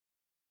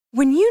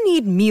When you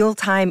need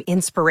mealtime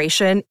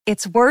inspiration,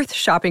 it's worth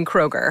shopping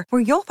Kroger,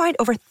 where you'll find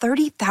over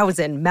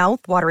 30,000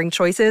 mouth-watering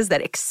choices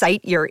that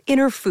excite your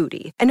inner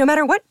foodie. And no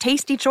matter what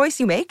tasty choice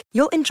you make,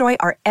 you'll enjoy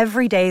our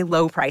everyday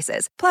low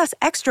prices, plus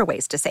extra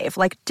ways to save,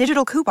 like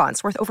digital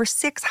coupons worth over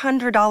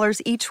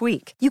 $600 each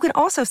week. You can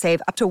also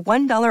save up to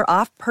 $1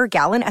 off per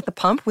gallon at the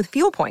pump with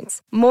fuel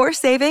points. More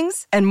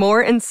savings and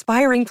more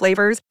inspiring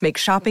flavors make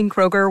shopping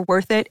Kroger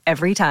worth it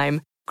every time.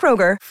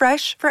 Kroger,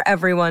 fresh for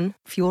everyone.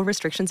 Fuel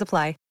restrictions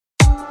apply.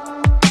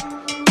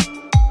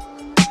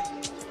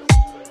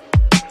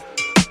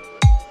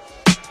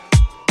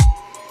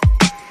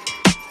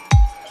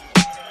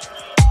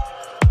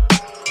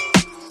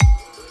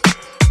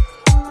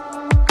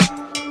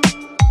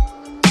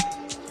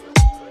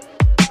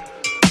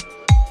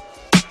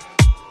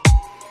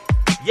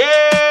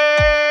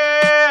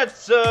 Yeah,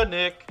 it's a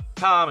Nick,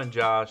 Tom, and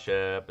Josh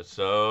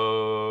episode.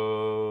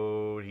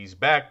 He's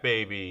back,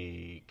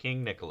 baby.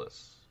 King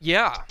Nicholas.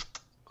 Yeah.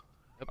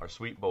 Our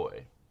sweet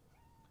boy.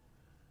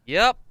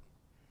 Yep.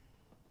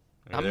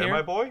 Are I'm you there, here.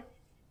 my boy?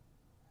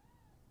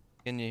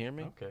 Can you hear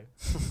me? Okay.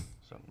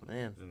 Something.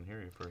 Man. Didn't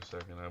hear you for a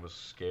second. I was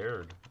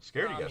scared.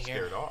 Scared you I'm got here.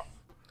 scared off.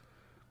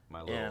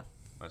 My little, Yeah.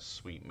 my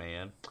sweet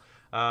man.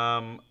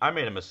 I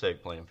made a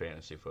mistake playing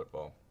fantasy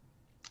football.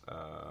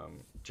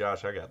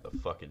 Josh, I got the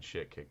fucking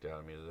shit kicked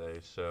out of me today.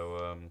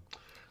 So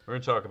we're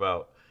going to talk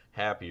about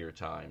happier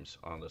times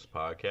on this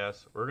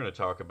podcast. We're going to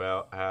talk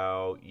about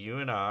how you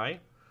and I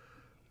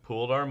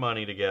pooled our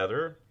money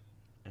together,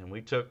 and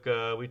we took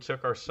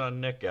our son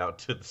Nick out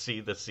to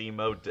see the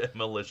SEMO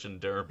Demolition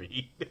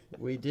Derby.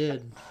 We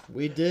did.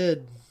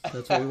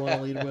 That's what we want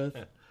to lead with.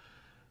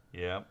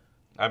 Yeah.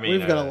 I mean,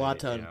 We've got a lot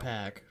to you know.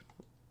 unpack.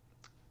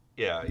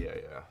 Yeah.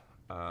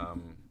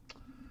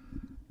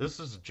 This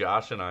is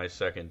Josh and I's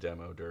second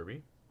demo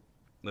derby.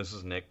 This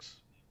is Nick's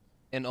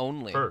And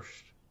only.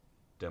 first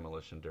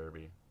demolition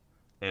derby.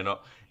 And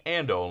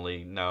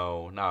only,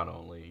 no, not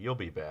only. You'll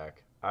be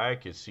back. I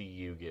could see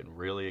you getting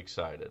really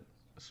excited,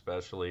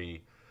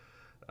 especially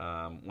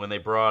when they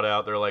brought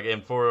out, they're like,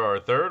 and for our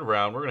third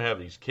round, we're going to have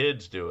these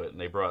kids do it.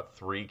 And they brought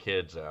 3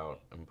 kids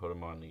out and put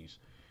them on these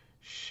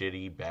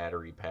shitty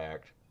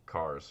battery-packed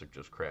cars that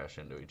just crash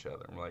into each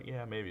other. I'm like,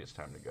 yeah, maybe it's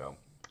time to go.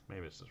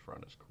 Maybe it's just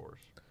run its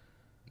course.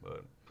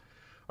 But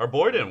our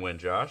boy didn't win,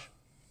 Josh.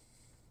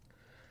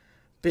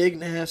 Big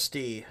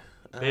Nasty.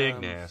 Big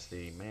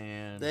Nasty,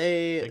 man.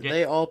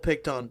 They all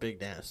picked on Big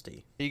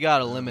Nasty. He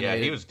got Yeah,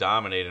 eliminated. he was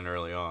dominating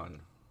early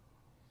on.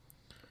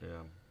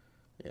 Yeah.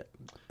 Yeah.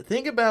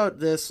 Think about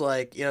this,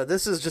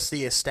 this is just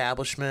the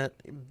establishment.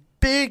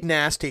 Big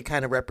Nasty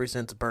kind of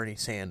represents Bernie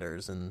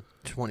Sanders in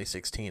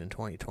 2016 and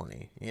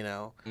 2020,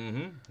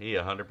 Mm-hmm. He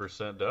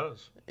 100%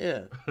 does.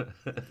 Yeah.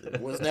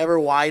 Was never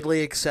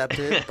widely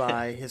accepted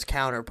by his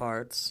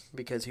counterparts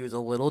because he was a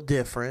little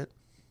different.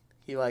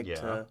 He liked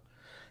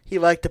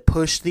to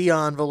push the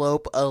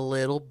envelope a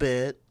little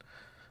bit.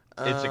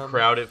 It's a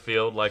crowded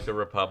field like the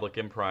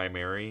Republican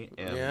primary,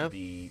 and Yeah.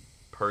 the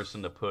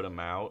person to put him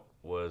out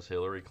was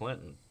Hillary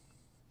Clinton.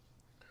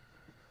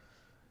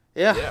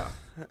 Yeah. Yeah.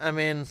 I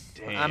mean,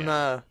 Damn.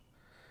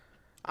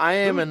 I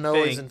am Who and would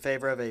always think- in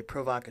favor of a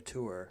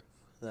provocateur.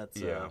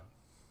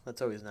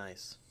 That's always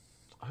nice.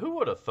 Who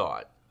would have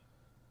thought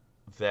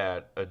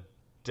that a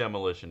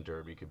demolition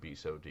derby could be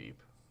so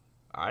deep?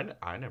 I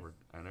never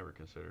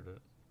considered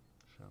it.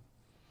 So.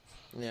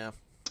 Yeah.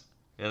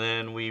 And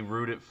then we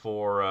rooted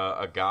for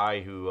a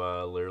guy who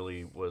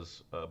literally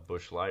was a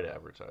Busch Light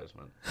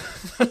advertisement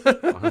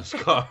on his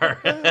car.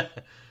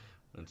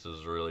 This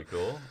is really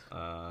cool.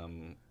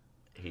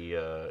 He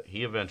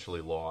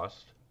eventually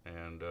lost,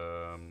 and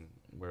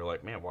we were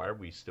like, man, why are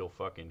we still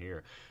fucking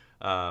here?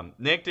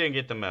 Nick didn't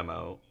get the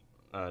memo.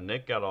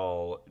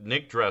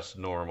 Nick dressed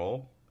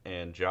normal,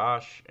 and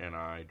Josh and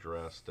I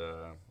dressed.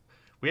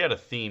 We had a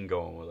theme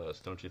going with us,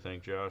 don't you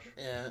think, Josh?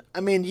 Yeah. I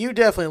mean, you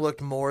definitely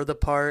looked more the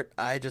part.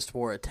 I just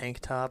wore a tank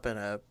top and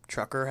a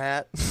trucker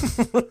hat.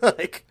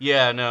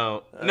 Yeah,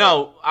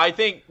 no. I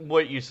think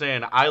what you're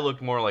saying, I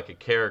looked more like a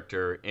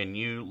character, and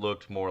you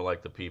looked more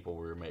like the people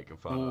we were making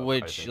fun of.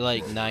 Which,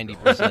 I think.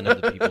 90% of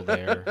the people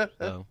there.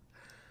 So.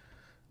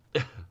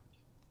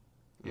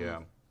 Yeah.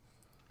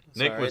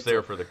 Nick Sorry, was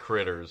there for the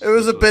critters. It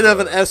was a This bit of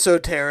an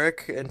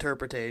esoteric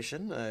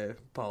interpretation.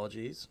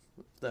 Apologies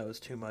if that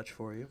was too much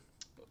for you.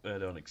 I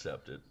don't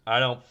accept it. I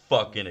don't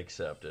fucking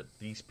accept it.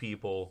 These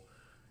people,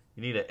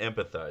 you need to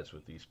empathize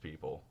with these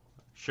people.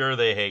 Sure,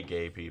 they hate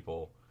gay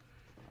people.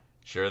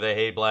 Sure, they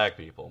hate black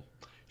people.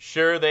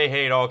 Sure, they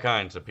hate all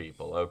kinds of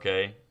people,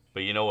 okay?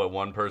 But you know what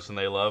one person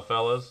they love,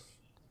 fellas?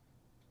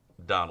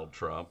 Donald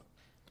Trump.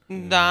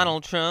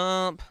 Donald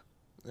Trump.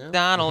 Yeah.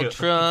 Donald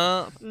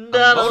Trump.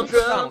 Donald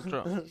Donald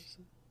Trump.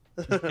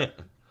 Trump.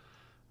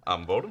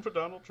 I'm voting for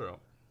Donald Trump.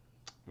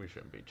 We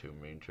shouldn't be too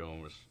mean to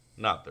them. It's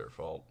not their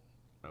fault.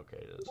 Okay,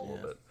 it is a little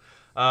bit.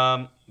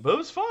 But it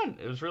was fun.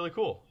 It was really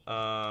cool.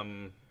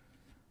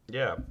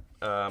 Yeah.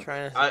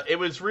 It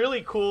was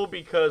really cool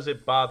because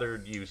it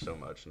bothered you so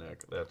much,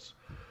 Nick.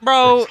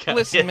 Bro, That's kinda-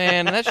 listen,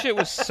 man, that shit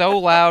was so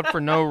loud for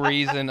no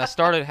reason. I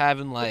started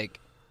having, like,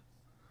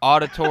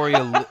 auditory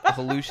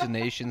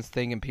hallucinations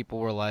thing, and people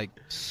were like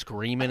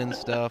screaming and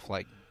stuff,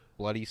 like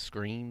bloody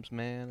screams.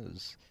 Man,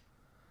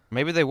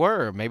 maybe they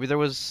were. Maybe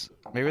there's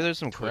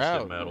some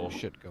crowd metal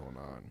shit going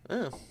on.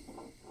 Yeah.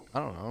 I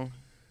don't know.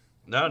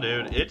 No,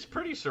 dude, it's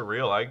pretty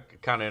surreal. I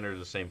kind of entered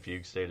the same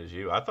fugue state as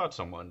you. I thought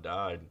someone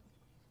died.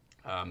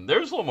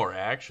 There's a little more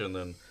action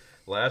than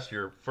last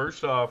year.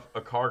 First off,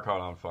 a car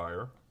caught on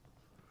fire,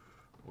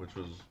 which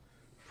was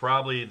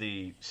probably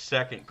the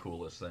second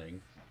coolest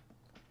thing.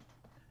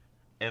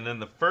 And then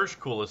the first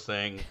coolest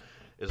thing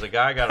is a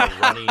guy got a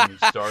running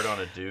start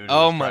on a dude who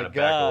was trying to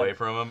back away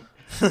from him.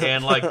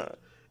 And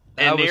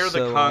and near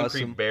the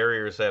concrete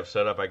barriers they have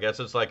set up, I guess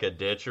it's like a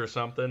ditch or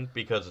something,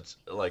 because it's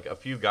like a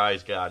few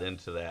guys got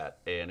into that,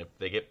 and if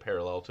they get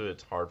parallel to it,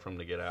 it's hard for them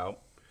to get out.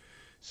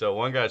 So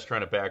one guy's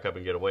trying to back up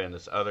and get away, and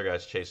this other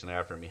guy's chasing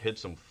after him. He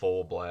hits him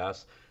full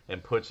blast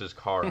and puts his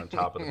car on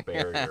top of the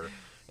barrier.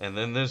 And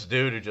then this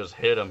dude who just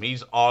hit him,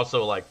 he's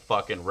also like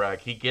fucking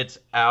wrecked. He gets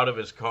out of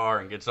his car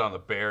and gets on the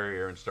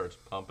barrier and starts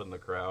pumping the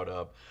crowd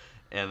up.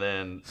 And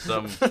then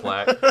some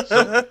flag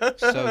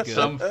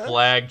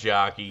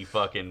jockey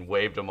fucking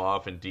waved him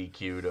off and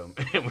DQ'd him.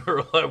 And we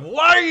were like,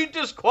 why are you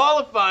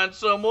disqualifying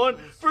someone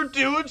for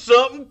doing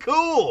something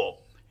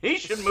cool? He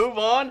should move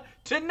on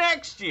to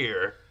next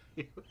year.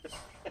 It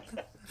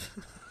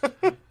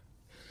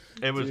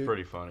was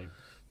pretty funny.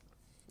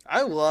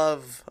 I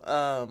love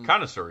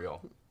kind of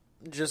surreal.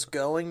 Just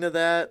going to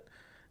that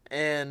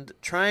and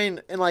trying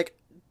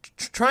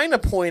to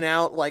point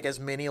out like as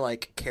many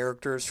like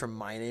characters from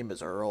My Name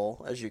Is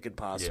Earl as you could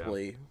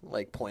possibly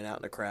like point out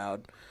in a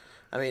crowd.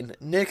 I mean,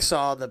 Nick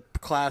saw the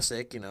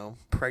classic,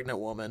 pregnant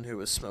woman who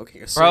was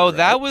smoking a cigarette. Bro,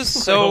 that was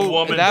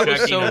so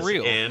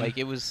real. In. Like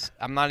it was.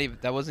 I'm not even.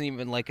 That wasn't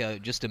even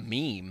like just a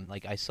meme.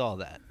 Like I saw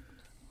that.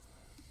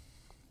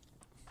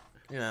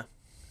 Yeah.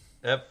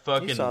 That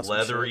fucking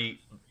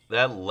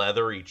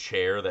leathery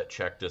chair that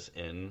checked us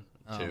in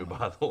too.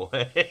 By the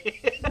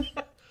way.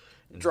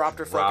 Dropped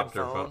her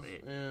phone.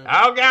 Yeah.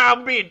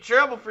 I'll be in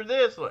trouble for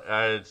this.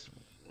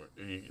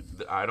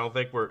 I don't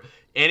think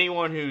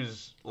anyone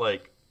who's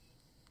like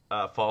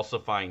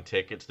falsifying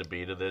tickets to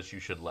be to this. You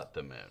should let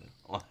them in.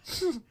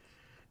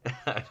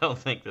 I don't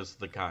think this is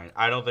the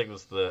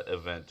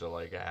event to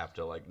like have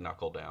to like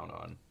knuckle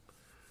down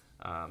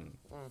on.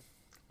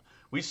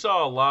 We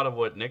saw a lot of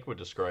what Nick would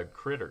describe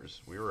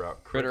critters. We were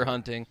out critter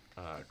hunting,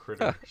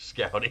 critter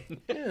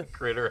scouting,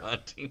 critter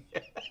hunting.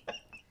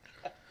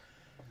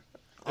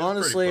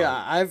 Honestly,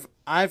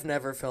 I've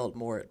never felt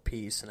more at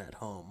peace and at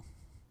home.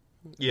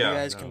 Yeah, you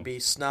guys can be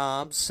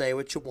snobs, say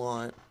what you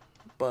want,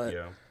 but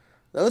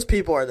those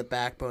people are the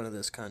backbone of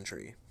this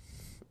country.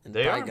 And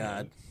they by are,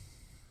 God,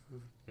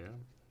 man. Yeah,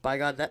 by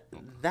God,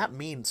 that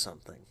means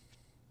something.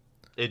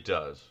 It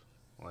does.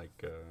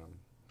 Like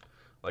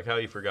how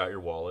you forgot your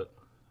wallet.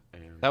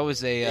 And that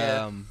was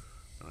a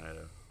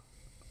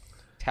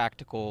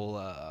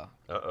tactical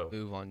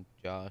move on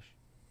Josh.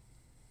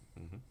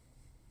 Mm-hmm.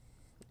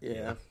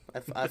 Yeah,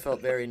 I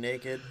felt very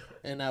naked,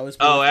 and I was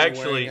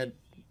actually wearing a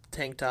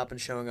tank top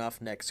and showing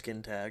off neck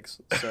skin tags.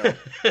 So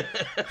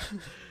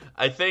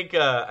I think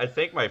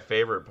my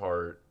favorite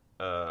part,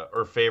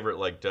 or favorite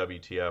like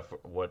WTF,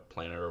 what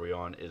planet are we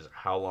on, is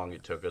how long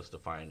it took us to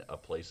find a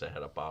place that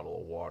had a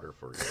bottle of water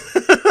for you.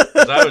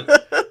 'Cause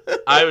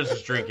I was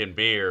just drinking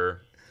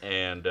beer,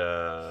 and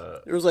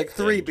there was like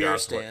 3 beer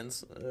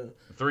stands.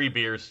 3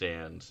 beer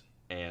stands,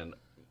 and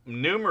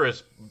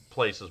numerous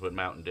places with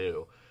Mountain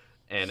Dew.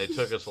 And it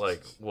took us 3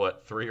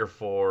 or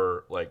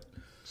 4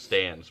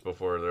 stands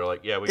before they're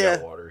like, we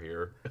got water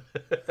here.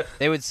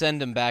 They would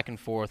send them back and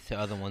forth to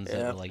other ones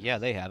that were like,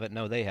 they have it.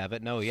 No, they have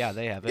it. No,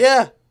 they have it.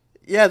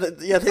 Yeah,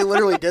 they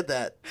literally did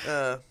that.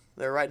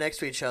 They're right next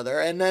to each other,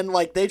 and then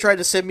they tried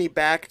to send me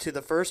back to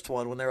the first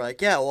one when they're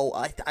like,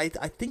 I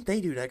think they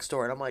do next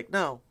door, and I'm like,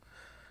 no,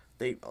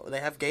 they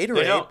have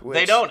Gatorade.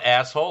 They don't,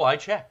 asshole. I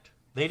checked.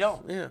 They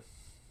don't. Yeah.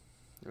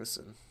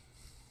 Listen,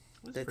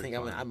 they think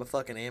I'm a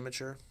fucking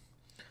amateur.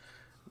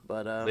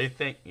 But they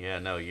think, you're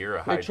a hydrated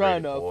boy. They're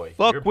trying to boy.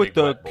 fuck with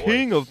the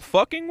king of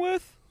fucking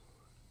with?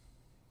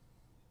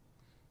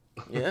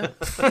 Yeah.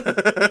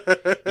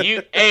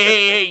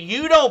 Hey,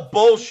 you don't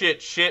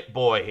bullshit shit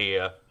boy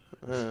here.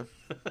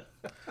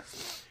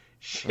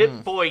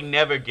 Shit boy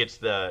never gets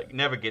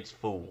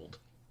fooled.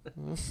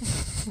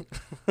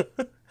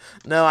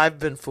 No, I've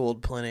been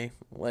fooled plenty.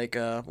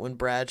 When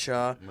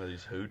Bradshaw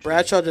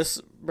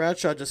just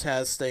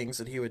has things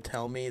that he would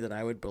tell me that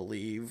I would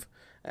believe.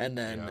 And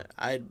then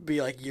I'd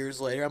be years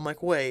later, I'm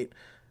like, wait,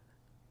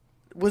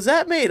 was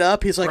that made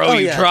up? He's like, bro,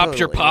 you dropped totally.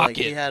 your pocket.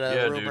 He had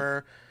a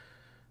rumor.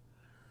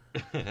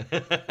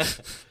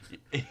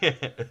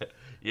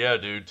 Yeah,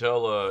 dude.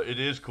 Tell it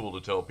is cool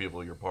to tell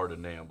people you're part of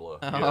NAMBLA.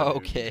 Oh,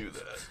 okay. Do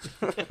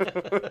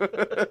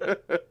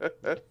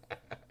that.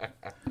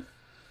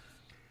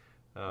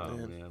 Oh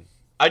man.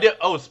 I did.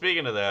 Oh,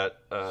 speaking of that,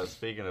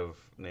 speaking of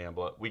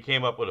NAMBLA, we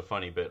came up with a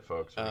funny bit,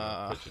 folks. We're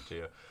gonna pitch it to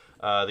you.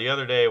 The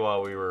other day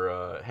while we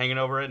were hanging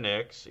over at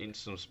Nick's, eating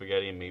some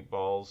spaghetti and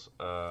meatballs,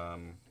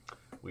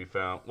 we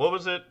found, what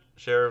was it?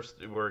 sheriff's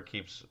where it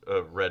keeps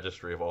a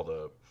registry of all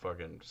the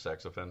fucking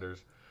sex offenders.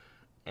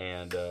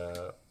 And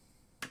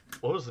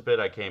what was the bit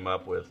I came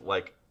up with?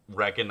 Like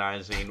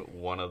recognizing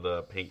one of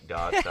the pink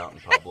dots out in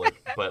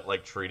public, but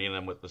like treating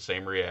them with the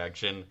same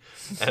reaction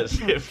as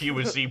if you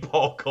would see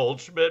Paul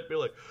Goldschmidt, be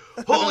like,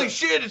 "Holy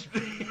shit,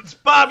 it's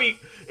Bobby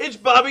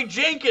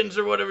Jenkins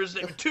or whatever his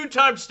name,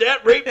 2-time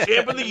stat rape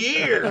champ of the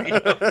year." You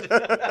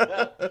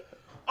know?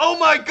 Oh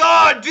my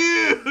god,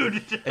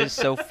 dude! It's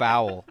so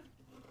foul.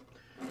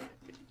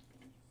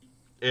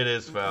 It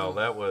is foul.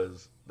 That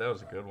was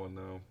a good one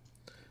though.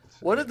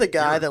 What did the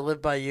guy that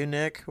lived by you,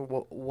 Nick?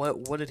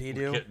 What did he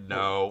do?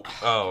 No.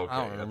 Oh, okay.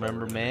 I don't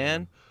remember,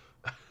 man.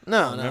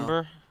 No.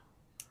 Remember?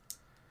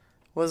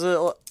 Was it?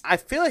 I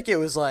feel like it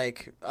was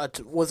like.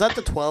 Was that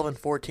the 12 and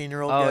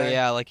 14-year-old Oh guy?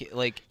 yeah,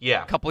 like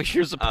yeah. a couple of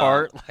years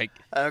apart. Like,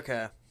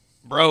 okay,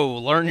 bro,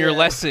 learn your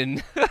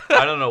lesson.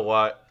 I don't know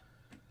what.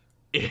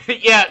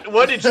 Yeah,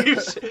 what did you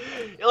say?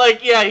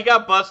 Like, yeah, he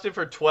got busted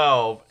for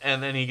 12,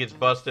 and then he gets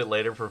busted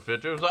later for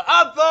 50. It was like,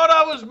 I thought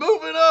I was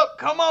moving up.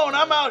 Come on,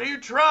 I'm out here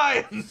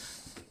trying.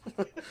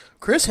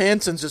 Chris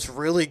Hansen's just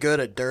really good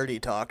at dirty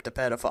talk to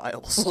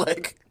pedophiles.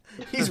 Like,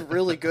 he's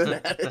really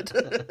good at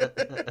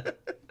it.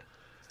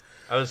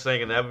 I was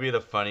thinking that would be the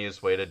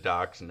funniest way to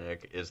dox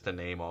Nick is to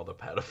name all the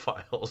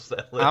pedophiles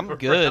that live I'm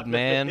good,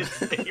 man. in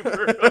his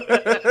neighborhood.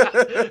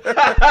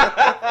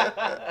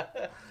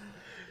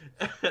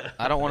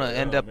 I don't want to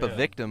end up a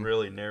victim.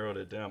 Really narrowed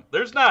it down.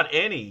 There's not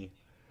any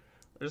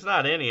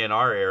in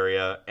our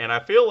area, and I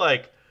feel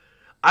like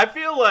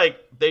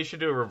they should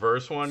do a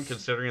reverse one,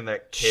 considering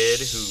that kid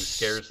who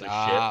scares the shit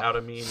out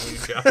of me and you,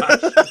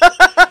 Josh,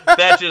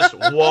 that just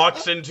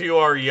walks into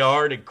our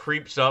yard and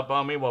creeps up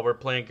on me while we're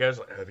playing catch.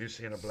 Like, have you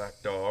seen a black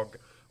dog?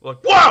 Like,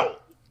 whoa!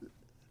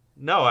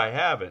 No, I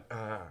haven't.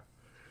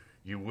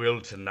 You will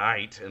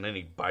tonight, and then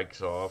he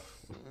bikes off.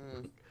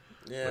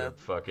 Yeah, with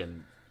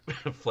fucking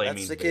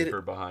flaming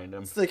vapor behind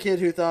him. It's the kid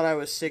who thought I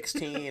was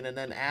 16 and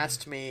then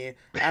asked me,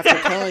 after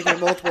telling him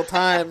multiple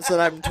times that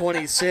I'm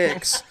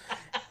 26,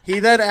 he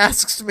then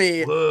asks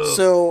me, "Whoa,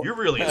 so... You're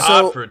really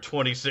hot for a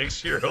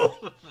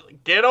 26-year-old.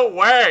 Get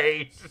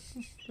away!"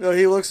 No,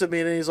 he looks at me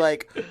and he's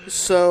like,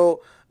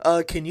 so,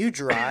 can you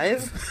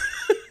drive?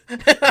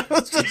 And I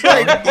was just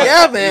like,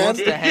 yeah, man.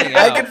 wants to hang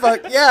out.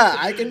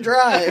 I can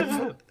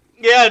drive.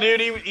 Yeah,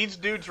 dude, he eats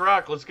dude's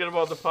rock. Let's get him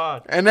on the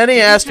pod. And then he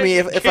asked me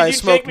if I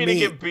smoked meat. Can you take me meat.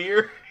 to get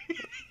beer?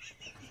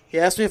 He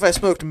asked me if I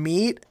smoked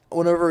meat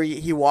whenever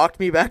he walked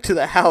me back to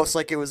the house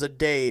like it was a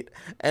date,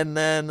 and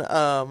then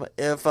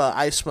if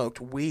I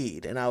smoked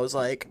weed, and I was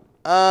like,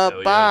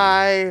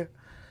 bye.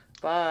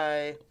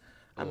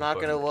 I'm not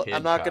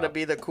gonna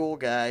be the cool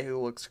guy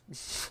who looks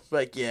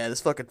like, yeah,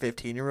 this fucking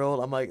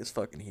 15-year-old. I'm like his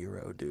fucking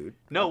hero, dude.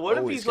 No, what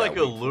if he's like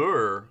a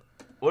lure?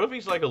 What if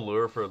he's like a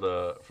lure for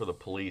the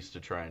police to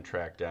try and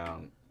track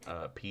down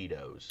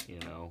pedos? You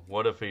know,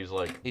 what if he's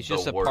like He's the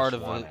just a worst part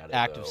of one an at it,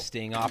 active though?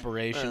 sting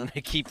operation.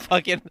 They keep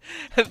fucking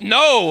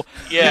no.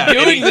 Yeah,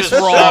 you're doing and he this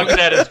just wrong.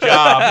 sucks at his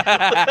job.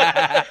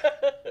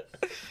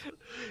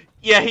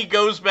 Yeah, he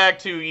goes back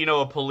to,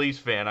 a police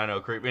van. I know,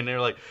 creepy, and they're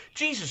like,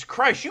 "Jesus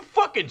Christ, you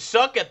fucking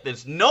suck at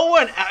this.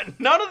 None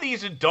of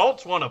these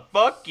adults want to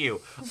fuck you.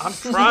 I'm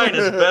trying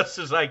as best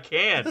as I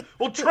can.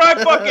 Well, try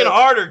fucking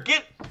harder.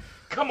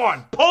 Come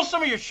on, pull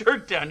some of your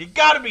shirt down. You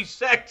gotta be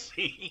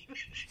sexy."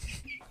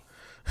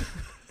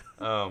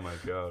 Oh my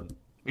god,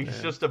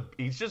 he's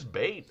just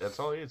bait. That's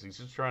all he is. He's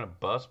just trying to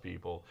bust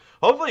people.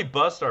 Hopefully,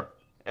 bust our.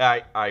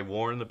 I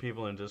warned the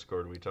people in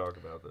Discord. We talk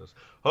about this.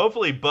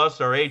 Hopefully, bust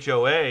our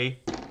HOA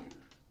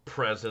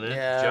president.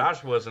 Yeah.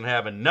 Josh wasn't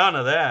having none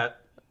of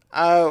that.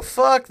 Oh,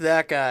 fuck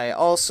that guy.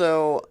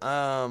 Also,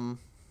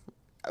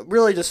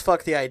 really just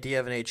fuck the idea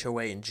of an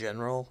HOA in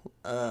general.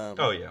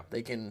 Oh yeah.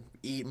 They can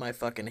eat my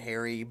fucking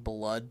hairy,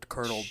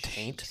 blood-curdled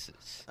taint.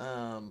 Jesus.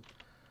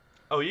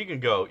 Oh, you can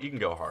go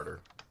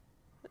harder.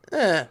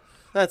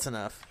 That's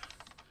enough.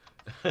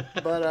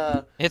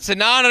 But, It's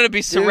an honor to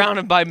be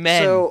surrounded by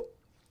men. So,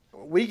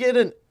 we get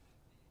an...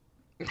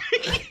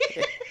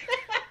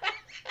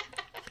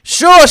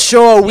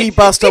 Sure, we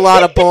bust a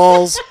lot of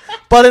balls,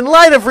 but in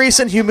light of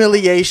recent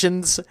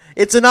humiliations,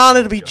 it's an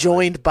honor to be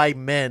joined by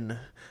men,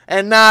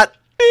 and not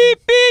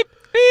beep, beep,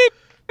 beep,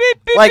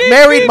 beep, beep, like beep,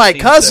 married beep. my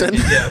cousin.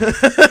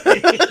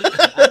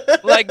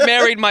 Like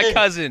married my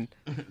cousin.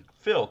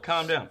 Phil,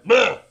 calm down.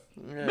 Blah,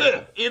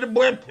 blah, eat a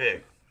wet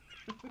pig.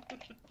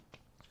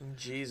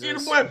 Jesus.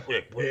 Eat a wet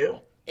pig,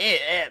 Will.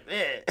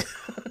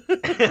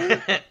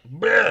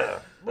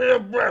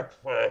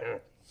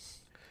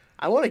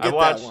 I want to get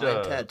watched, that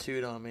line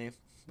tattooed on me,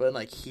 but in,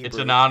 like, Hebrew. It's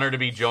an honor to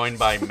be joined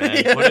by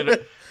men.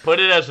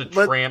 Put it as a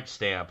tramp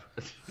stamp.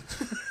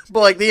 But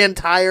like the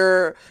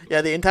entire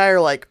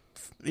like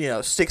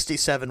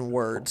 67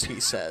 words he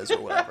says or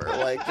whatever,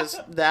 like just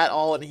that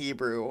all in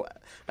Hebrew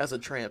as a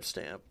tramp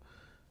stamp.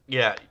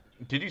 Yeah.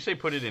 Did you say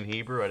put it in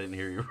Hebrew? I didn't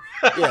hear you.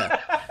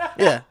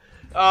 Yeah.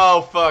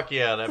 Oh fuck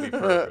yeah, that'd be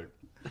perfect.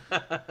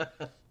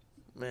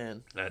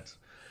 Man. That's.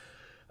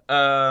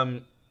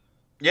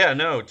 Yeah,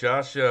 no,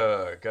 Josh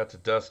got to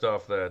dust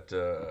off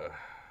that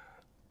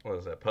what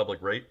is that?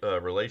 Public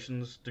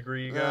relations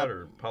degree you got,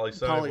 or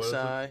poli-sci?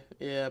 Poli-sci,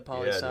 yeah,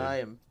 poli-sci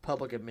Yeah, and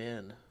public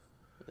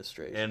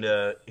administration.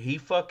 And he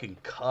fucking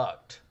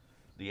cucked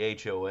the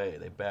HOA.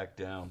 They backed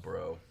down,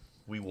 bro.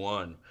 We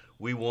won,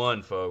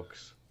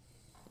 folks.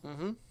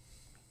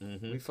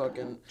 We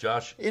fucking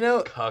Josh. You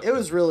know, cucked it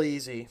was him. really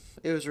easy.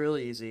 It was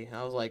really easy.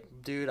 I was like,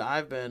 dude,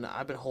 I've been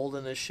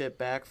holding this shit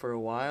back for a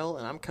while,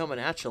 and I'm coming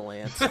at you,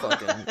 Lance.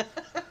 Fucking,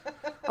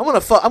 I'm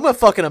gonna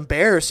fucking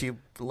embarrass you,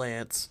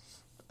 Lance.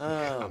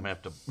 I'm gonna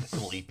have to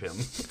bleep him.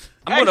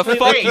 I'm gonna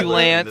fuck you,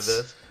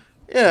 Lance.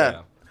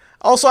 Yeah.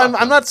 Also, I'm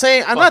not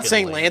saying Fucking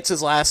Lance.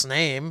 Lance's last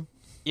name.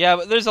 Yeah,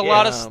 but there's a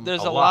lot of a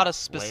lot lot. of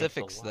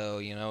specifics though.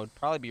 You know, it'd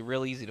probably be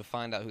real easy to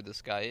find out who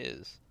this guy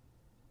is.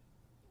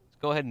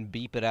 Go ahead and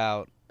beep it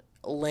out.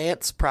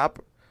 Lance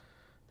proper.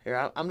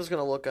 Here, I'm just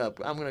gonna look up.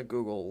 I'm gonna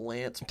Google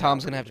Lance.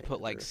 Tom's gonna have to put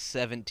like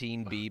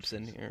 17 beeps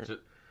in here.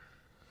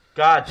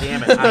 God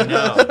damn it! I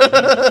know.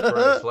 Jesus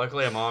Christ.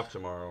 Luckily, I'm off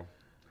tomorrow.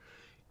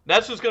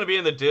 That's what's gonna be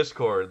in the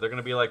Discord. They're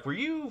gonna be like, "Were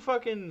you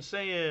fucking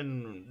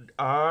saying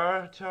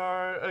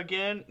Artar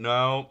again?"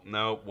 No,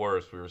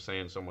 worse. We were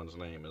saying someone's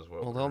name as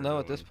well. Well, they'll know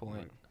at this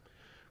point.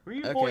 Were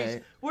you Okay.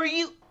 boys?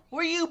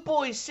 Were you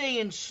boys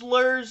saying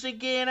slurs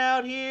again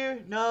out here?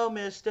 No,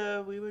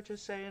 mister. We were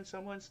just saying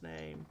someone's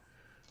name.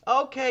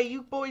 Okay,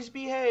 you boys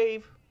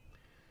behave.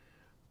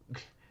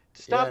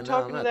 Stop Yeah, no,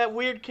 talking I'm to not- that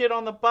weird kid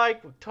on the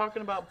bike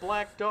talking about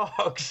black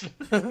dogs.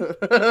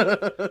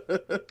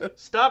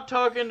 Stop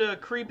talking to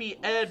creepy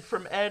Ed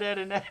from Ed,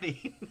 and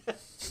Eddie.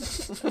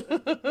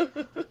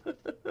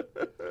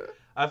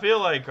 I feel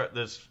like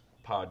this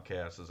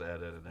podcast is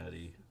Ed, and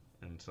Eddie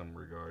in some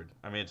regard.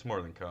 I mean, it's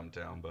more than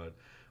Cumtown, but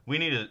we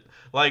need to,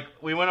 like,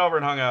 we went over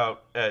and hung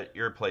out at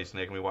your place,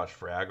 Nick, and we watched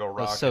Fraggle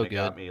Rock, so and it good.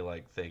 got me,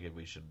 like, thinking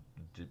we should,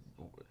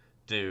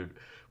 dude,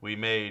 we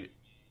made,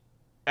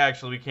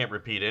 actually, we can't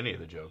repeat any of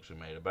the jokes we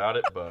made about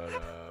it, but,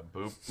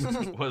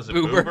 Boop, was it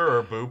Boober. Boober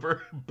or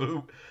Booper?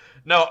 Boop.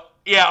 No,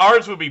 yeah,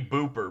 ours would be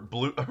Booper,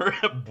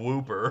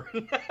 Blooper.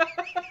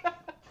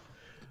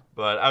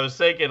 But I was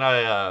thinking,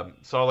 I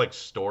saw, like,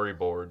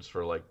 storyboards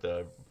for, like,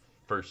 the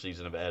first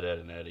season of Ed,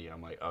 and Eddie.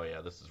 I'm like, oh, yeah,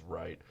 this is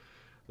right.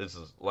 This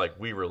is, like,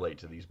 we relate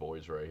to these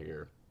boys right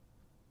here.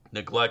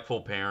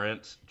 Neglectful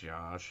parents,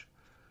 Josh.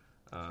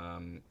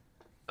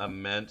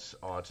 Immense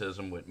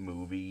autism with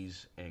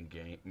movies and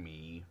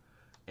me.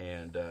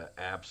 And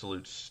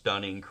absolute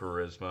stunning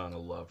charisma and a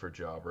love for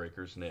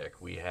Jawbreakers, Nick.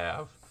 We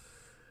have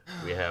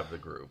the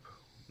group.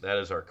 That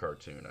is our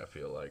cartoon, I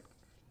feel like.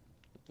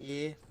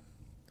 Yeah.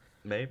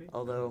 Maybe?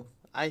 Although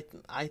I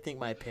think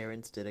my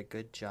parents did a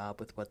good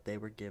job with what they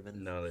were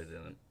given. No, they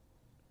didn't.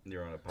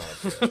 You're on a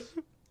podcast.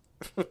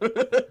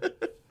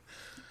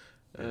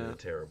 They did a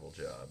terrible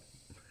job.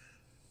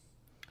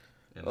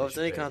 And Well, they if it's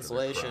should any pay for their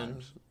consolation,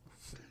 crimes.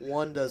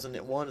 one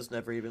has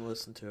never even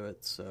listened to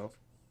it. So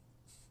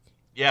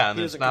Yeah, and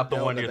He it's doesn't not the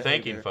condone one the you're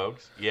thinking, behavior.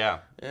 folks. Yeah,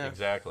 Yeah.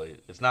 exactly.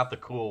 It's not the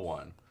cool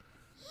one.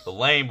 The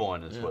lame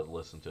one is what to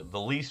listen to. The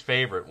least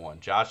favorite one.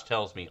 Josh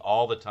tells me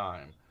all the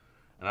time.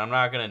 And I'm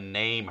not going to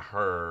name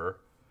her,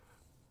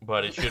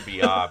 but it should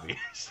be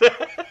obvious.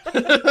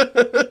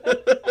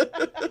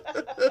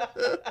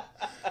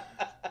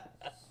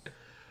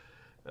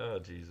 Oh,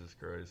 Jesus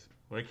Christ.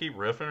 Want to keep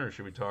riffing, or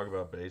should we talk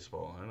about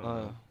baseball? I don't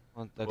know.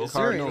 Well, the Well,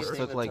 Cardinals seriously,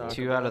 took to like talk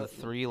 2 out of the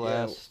about. 3 Yeah.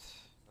 last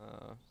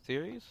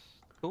series.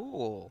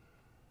 Cool.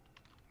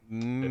 beat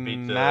the- they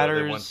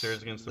Matters. won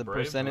series against the the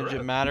Braves, percentage it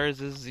correct.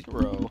 matters is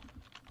 0.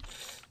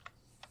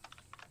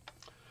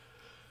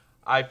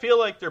 I feel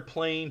like they're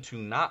playing to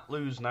not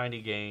lose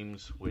 90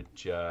 games,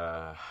 which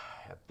at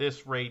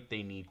this rate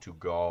they need to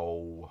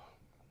go.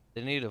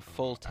 They need a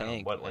full I don't know,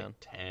 tank, what, man. like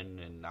 10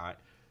 and 9.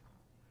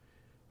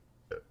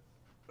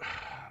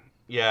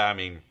 Yeah, I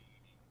mean,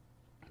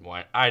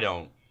 why? I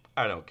don't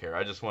care.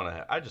 I just want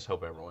to. I just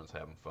hope everyone's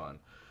having fun.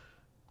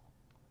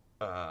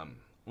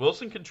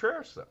 Wilson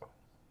Contreras, though.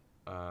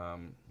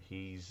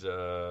 He's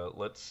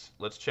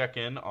let's check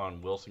in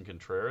on Wilson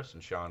Contreras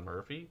and Sean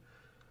Murphy.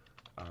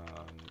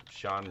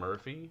 Sean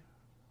Murphy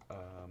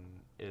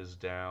is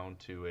down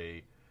to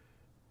a.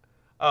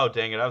 Oh,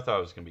 dang it! I thought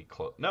it was gonna be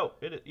close. No,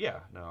 I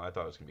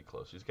thought it was gonna be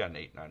close. He's got an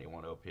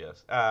 891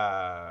 OPS.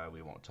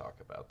 We won't talk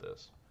about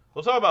this.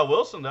 We'll talk about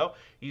Wilson though.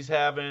 He's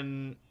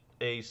having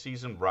a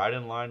season right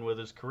in line with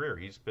his career.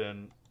 He's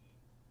been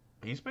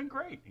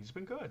great. He's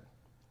been good.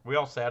 We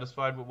all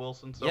satisfied with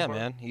Wilson so Yeah, far?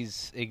 man.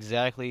 He's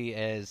exactly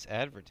as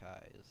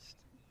advertised.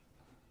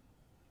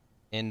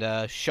 And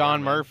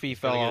Sean man. Murphy He's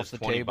fell gonna get off his the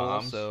 20 table,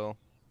 bombs. so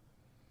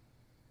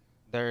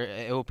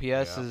their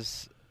OPS Yeah.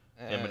 is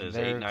Him and his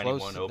they're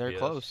 891 close. They're OPS.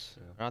 close.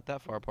 Yeah. They're not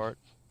that far apart.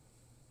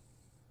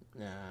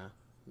 Nah,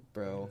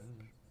 bro.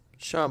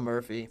 Sean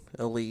Murphy,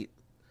 elite.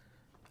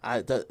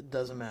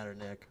 Doesn't matter,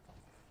 Nick.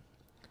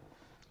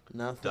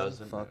 Nothing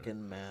Doesn't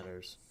fucking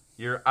matters.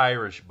 Your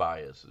Irish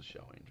bias is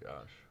showing,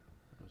 Josh.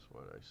 That's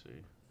what I see.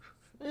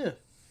 Yeah.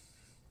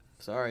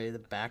 Sorry, the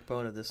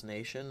backbone of this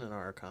nation and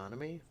our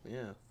economy.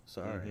 Yeah,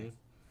 sorry.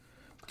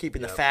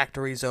 Keeping the Yep.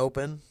 factories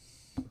open.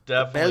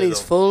 Definitely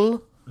Belly's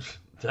full.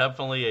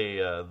 Definitely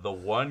the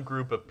one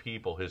group of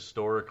people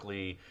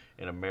historically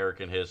in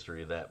American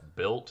history that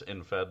built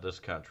and fed this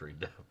country.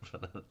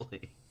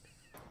 Definitely.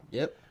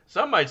 Yep.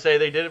 Some might say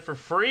they did it for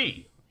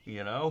free.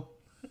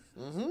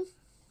 Mm-hmm.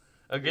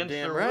 Against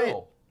their right.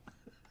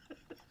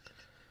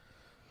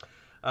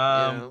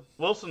 will.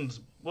 Wilson's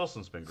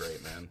been great,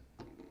 man.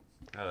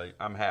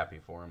 I'm happy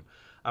for him.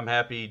 I'm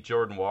happy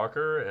Jordan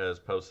Walker has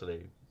posted a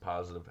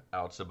positive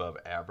outs above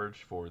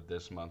average for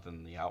this month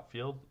in the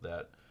outfield.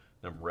 That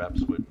them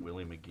reps with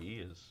Willie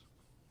McGee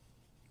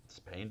it's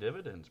paying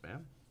dividends,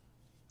 man.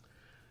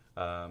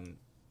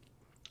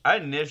 I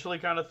initially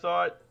kind of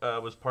thought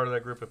was part of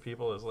that group of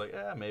people is like,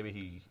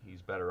 maybe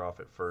he's better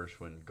off at first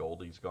when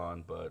Goldie's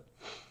gone, but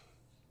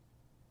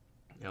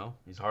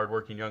he's a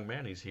hardworking young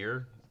man. He's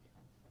here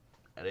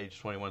at age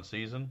 21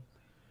 season.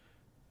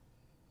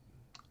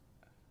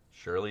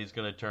 Surely he's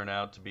going to turn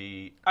out to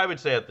be, I would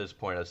say at this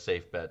point, a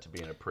safe bet to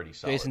be in a pretty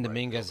solid Jason right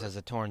Dominguez fielder. has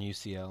a torn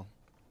UCL.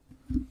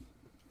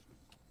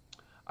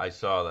 I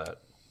saw that.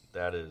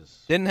 That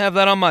is... Didn't have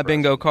that on my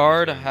bingo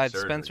card. I He's had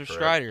surgery, Spencer correct?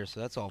 Strider, so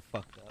that's all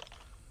fucked up.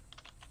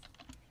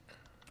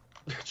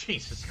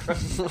 Jesus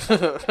Christ.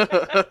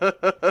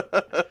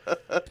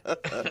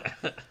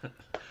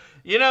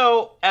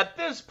 At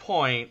this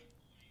point,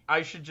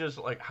 I should just,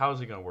 how is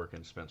he going to work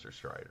in Spencer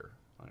Strider?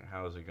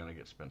 How is he going to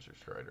get Spencer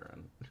Strider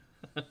in?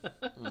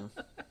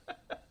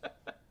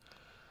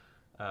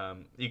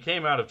 He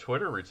came out of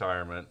Twitter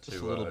retirement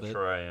to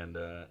try and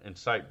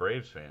incite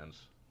Braves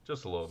fans.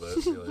 Just a little bit.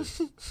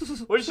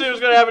 What'd you say was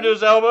going to happen to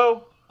his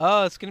elbow?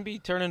 It's going to be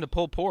turned into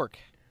pulled pork.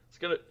 It's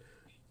going to...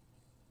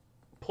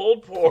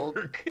 Pulled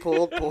pork.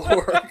 Pulled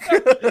pork.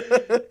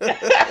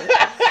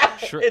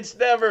 It's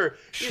never...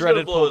 He's going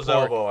to blow his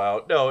elbow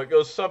out. No, it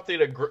goes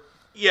something...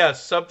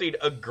 something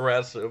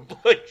aggressive,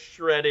 like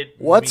shredded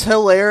What's meat.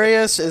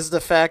 hilarious is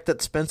the fact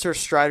that Spencer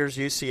Strider's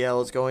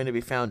UCL is going to be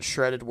found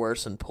shredded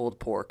worse than pulled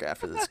pork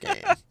after this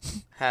game.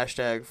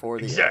 Hashtag for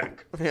the...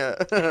 Exact. Yeah.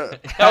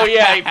 Oh,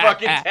 yeah, he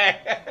fucking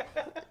tagged.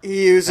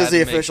 He uses Had the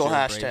to make official sure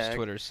Braves hashtag.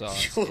 Twitter saw.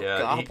 Yeah,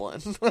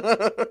 Goblin.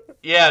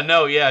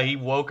 He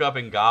woke up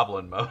in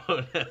goblin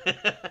mode.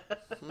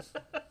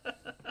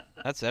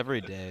 That's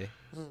every day.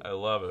 I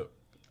love it.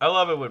 I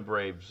love it when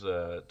Braves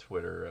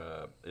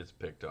Twitter is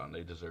picked on.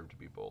 They deserve to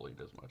be bullied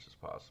as much as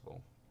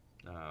possible.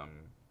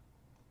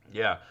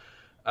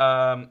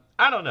 I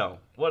don't know.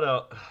 What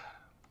else?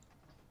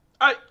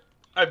 I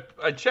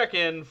check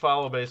in,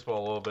 follow baseball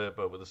a little bit,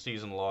 but with the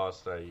season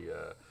lost, I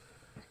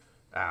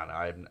don't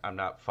know. I'm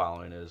not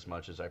following it as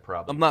much as I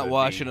probably I'm not could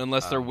watching be.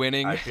 unless they're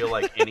winning. I feel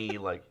like any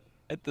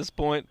At this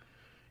point.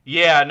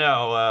 Yeah,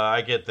 no,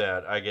 I get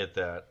that.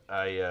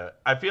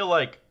 I feel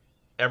like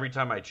every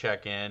time I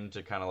check in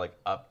to kind of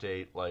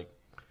update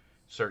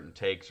certain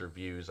takes or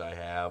views I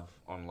have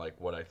on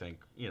what I think,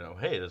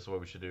 hey, this is what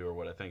we should do or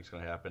what I think is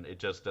going to happen, it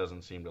just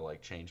doesn't seem to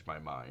change my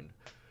mind.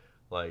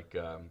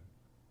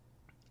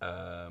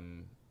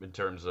 In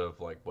terms of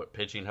what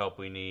pitching help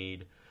we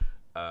need,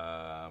 who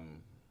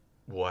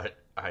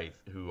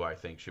I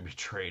think should be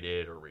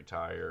traded or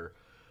retire.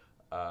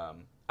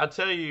 I'll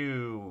tell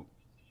you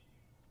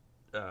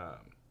I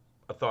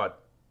thought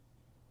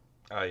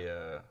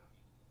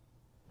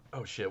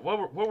oh shit,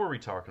 what were we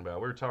talking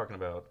about? We were talking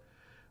about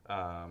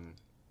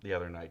the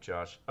other night,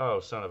 Josh. Oh,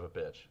 son of a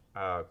bitch.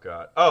 Oh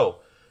god. Oh,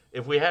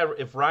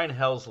 if Ryan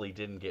Helsley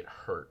didn't get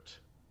hurt,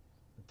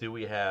 do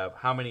we have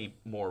how many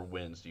more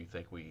wins do you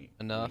think we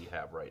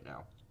have right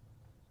now?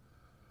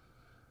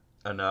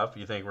 Enough?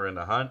 You think we're in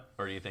the hunt,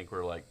 or do you think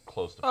we're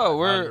close to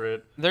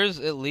 500? There's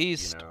at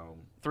least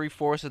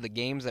 3/4 of the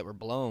games that were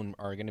blown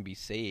are going to be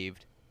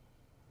saved.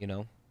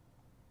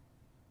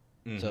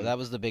 Mm-hmm. So that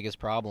was the biggest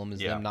problem, is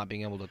them not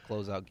being able to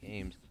close out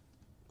games.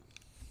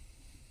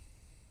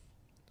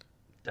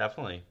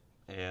 Definitely.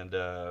 And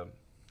I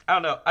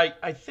don't know.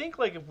 I think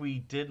if we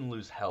didn't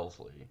lose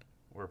Helsley,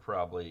 we're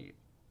probably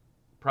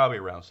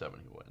around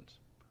 70 wins.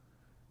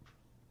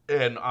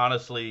 And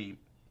honestly,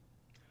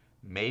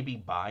 maybe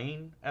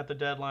buying at the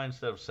deadline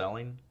instead of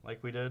selling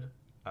like we did.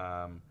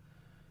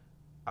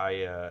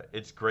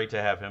 It's great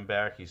to have him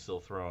back. He's still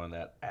throwing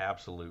that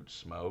absolute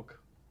smoke,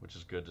 which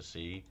is good to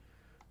see.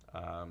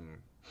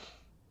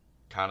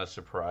 Kind of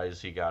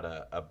surprised he got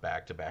a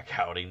back-to-back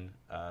outing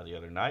the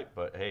other night,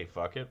 but hey,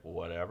 fuck it,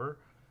 whatever.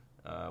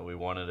 We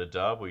wanted a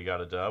dub, we got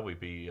a dub. We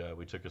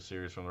took a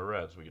series from the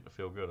Reds. We get to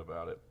feel good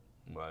about it.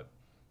 But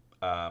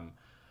I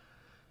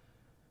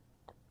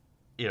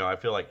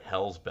feel like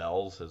Hell's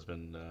Bells has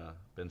been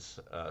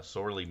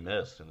sorely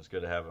missed, and it's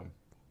good to have him.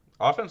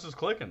 Offense is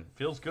clicking.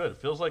 Feels good.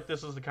 Feels like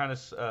this is the kind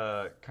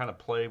of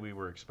play we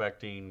were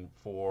expecting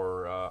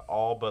for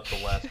all but the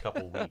last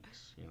couple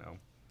weeks.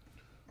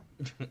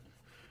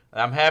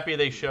 I'm happy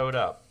they showed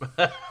up.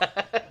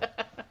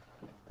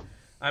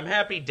 I'm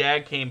happy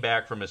Dad came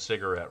back from a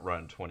cigarette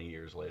run 20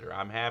 years later.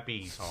 I'm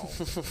happy he's home.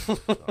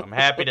 So I'm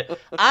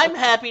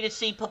happy to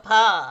see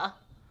Papa.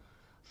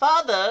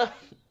 Father,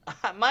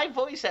 my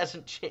voice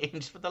hasn't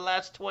changed for the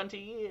last 20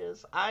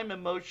 years. I'm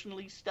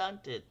emotionally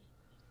stunted.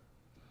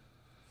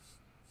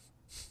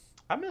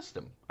 I missed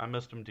him. I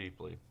missed him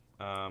deeply.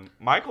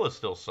 Michael is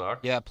still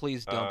sucks. Yeah,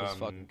 please dump his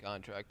fucking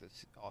contract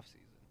this offseason.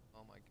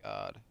 Oh my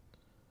god.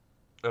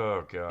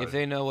 Oh god. If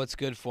they know what's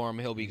good for him,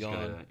 he'll be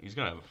gone. He's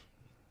gonna have.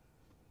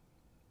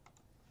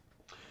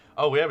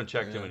 Oh, we haven't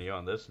checked in with you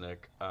on this,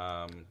 Nick.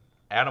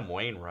 Adam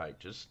Wainwright.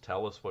 Just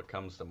tell us what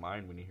comes to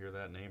mind when you hear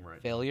that name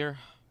right Failure? now.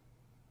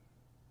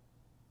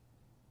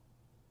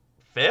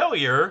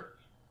 Failure?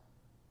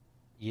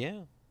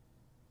 Yeah.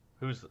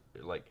 Who's,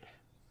 like,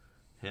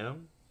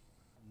 him?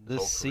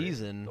 This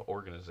season. The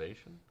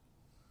organization?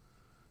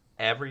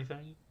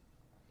 Everything?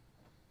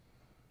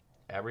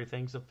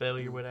 Everything's a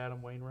failure with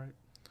Adam Wainwright?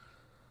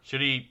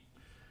 Should he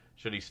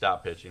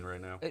stop pitching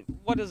right now?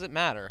 What does it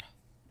matter?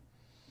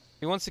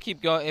 He wants to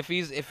keep going. If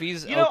he's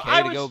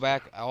go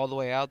back all the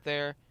way out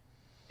there,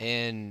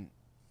 and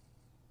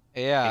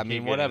I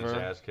mean whatever. His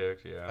ass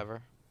kicked, yeah.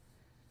 Whatever.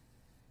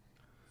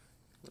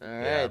 All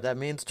right, that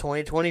memeans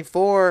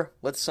 2024.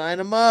 Let's sign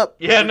him up.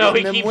 Yeah, no,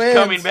 he keeps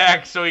coming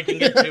back so he can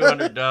get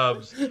 200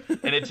 dubs,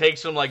 and it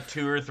takes him like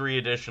 2 or 3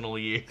 additional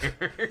years.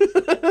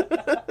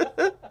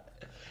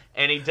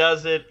 And he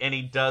does it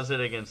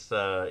against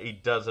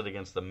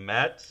the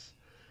Mets.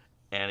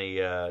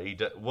 And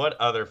what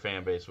other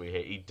fan base we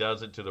hate? He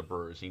does it to the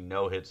Brewers. He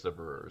no-hits the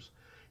Brewers.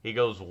 He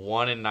goes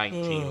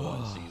 1-19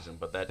 one season,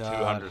 but that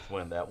 200th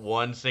win, that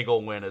one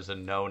single win is a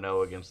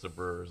no-no against the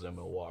Brewers in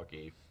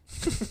Milwaukee.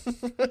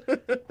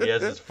 He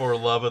has his for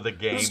love of the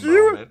game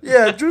moment.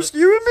 Yeah, just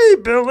you and me,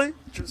 Billy.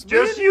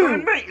 Just you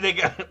and me. They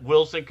got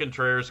Wilson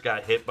Contreras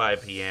got hit by a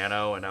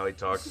piano, and now he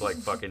talks like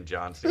fucking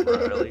John C.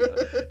 Reilly.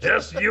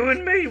 Just you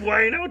and me,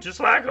 Wayno,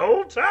 just like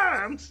old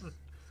times.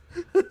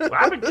 Well,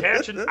 I've been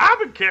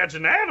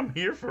catching Adam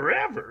here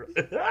forever.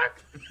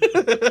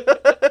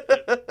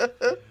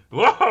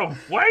 Whoa,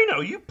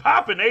 Wayno, you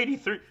popping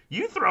 83?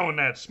 You throwing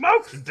that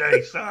smoke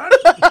today, son?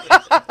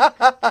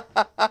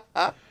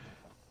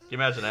 Can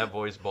you imagine that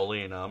voice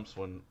bullying umps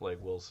when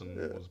like Wilson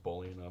was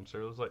bullying umps? It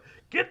was like,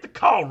 get the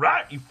call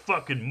right, you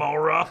fucking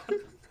moron.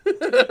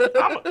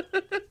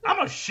 I'm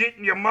a shit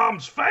in your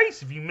mom's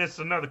face if you miss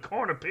another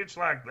corner pitch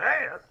like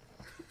that.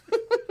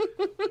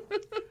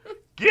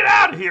 Get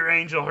out of here,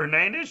 Angel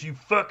Hernandez, you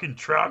fucking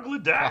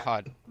troglodyte.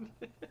 God.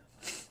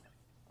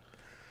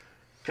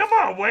 Come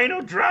on,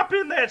 Wayno, drop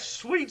in that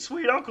sweet,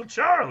 sweet Uncle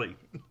Charlie.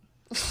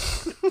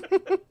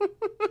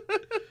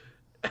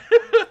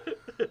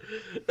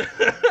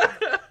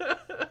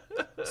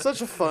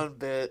 Such a fun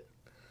bit.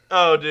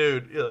 Oh,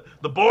 dude.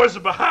 The boys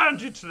are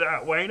behind you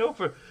tonight,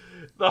 Wayno,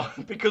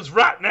 because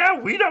right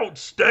now we don't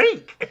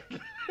stink.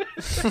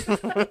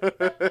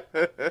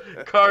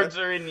 Cards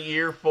are in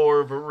year 4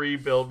 of a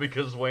rebuild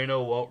because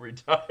Wayno won't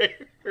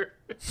retire.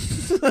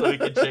 So he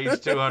can chase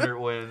 200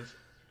 wins.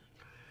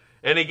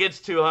 And he gets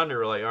 200.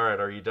 We're like, all right,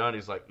 are you done?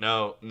 He's like,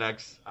 no,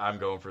 next I'm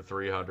going for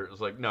 300.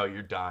 It's like, no,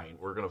 you're dying.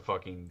 We're going to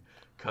fucking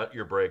cut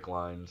your brake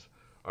lines.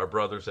 Our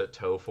brothers at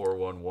Tow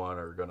 411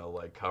 are going to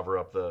like cover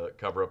up the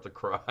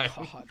crime.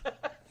 God.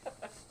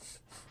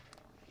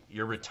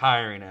 You're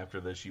retiring after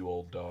this, you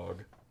old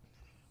dog.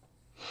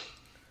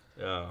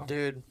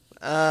 Dude,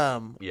 I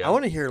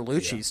want to hear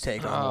Lucci's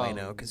take on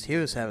Wayno because he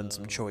was having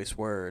some choice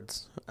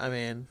words. I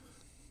mean,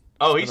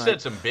 he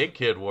said some big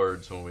kid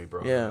words when we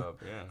brought it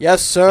up. Yeah.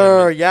 Yes,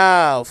 sir.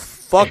 Yeah.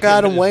 Fuck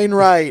Adam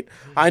Wainwright.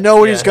 I know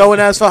what he's going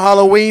as for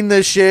Halloween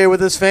this year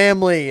with his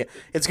family.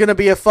 It's gonna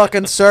be a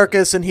fucking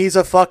circus, and he's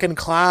a fucking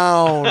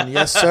clown.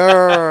 Yes,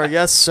 sir.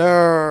 Yes,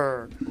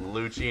 sir.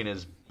 Lucci in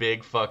his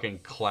big fucking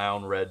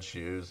clown red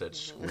shoes that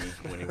squeak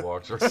when he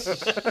walks around.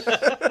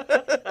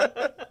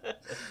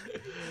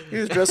 He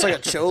was dressed like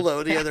a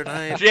cholo the other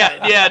night.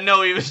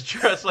 No, he was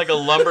dressed like a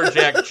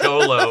lumberjack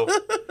cholo.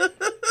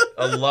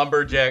 A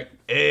lumberjack.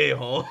 Hey,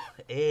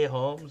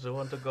 Holmes, you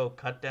want to go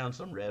cut down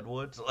some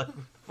redwoods? Like,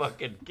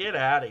 fucking get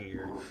out of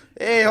here.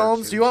 Hey,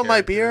 Holmes, do you want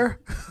my beer?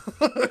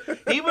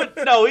 He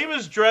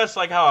was dressed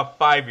like how a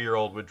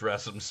 5-year-old would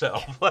dress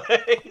himself.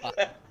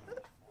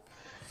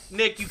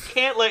 Nick, you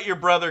can't let your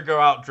brother go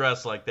out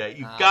dressed like that.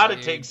 You've got to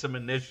take some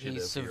initiative.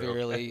 He's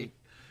severely... Here, okay?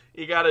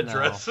 You got to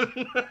dress him.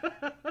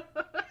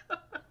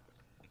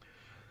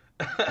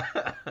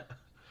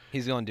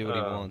 He's going to do what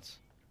he wants.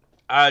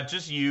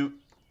 Just you.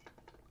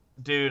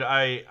 Dude,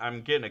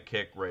 I'm getting a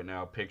kick right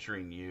now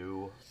picturing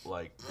you,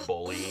 like,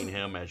 bullying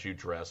him as you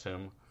dress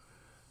him.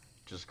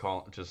 Just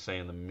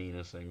saying the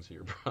meanest things to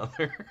your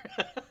brother.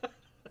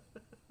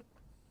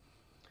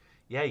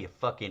 Yeah, you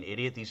fucking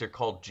idiot. These are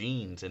called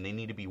jeans, and they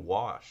need to be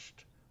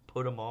washed.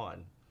 Put them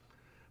on.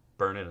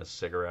 Burning a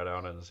cigarette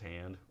out in his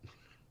hand.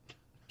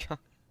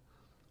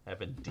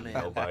 Having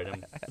Dino bite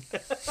him.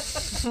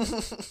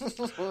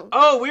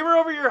 Oh, we were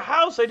over your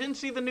house. I didn't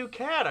see the new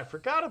cat. I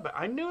forgot about.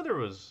 I knew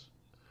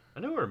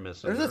we were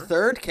missing. There's a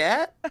third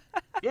cat.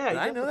 Yeah,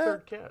 I know that.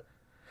 Third cat.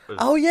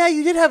 Oh yeah,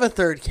 you did have a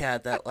third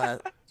cat that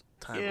last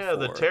time. Yeah,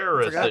 before. The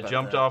terrorist that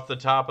jumped off the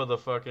top of the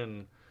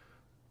fucking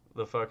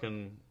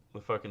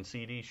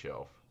CD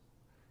shelf.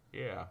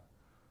 Yeah.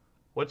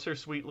 What's her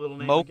sweet little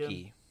name Moki.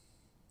 Again?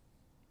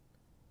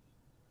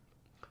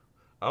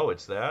 Oh,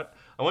 it's that?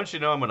 I want you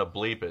to know I'm going to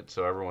bleep it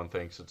so everyone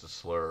thinks it's a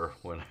slur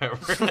whenever.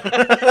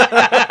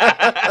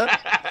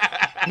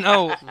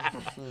 No,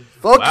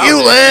 Fuck Wow, you,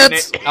 Nick,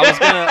 Lance. Nick- I was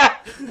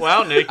gonna.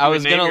 Wow, Nick. I you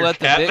was name gonna your let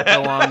the cat bit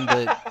that? go on,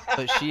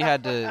 but she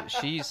had to.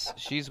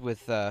 She's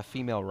with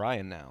female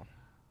Ryan now.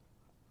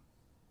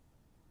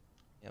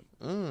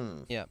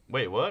 Yep.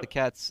 Wait, what? The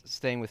cat's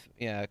staying with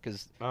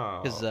because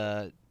Oh.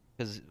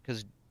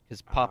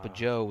 Papa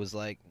Joe was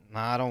like,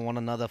 nah, I don't want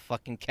another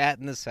fucking cat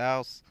in this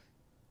house.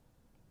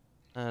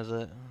 I was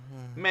like,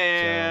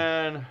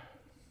 Man.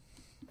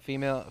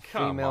 female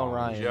Come on,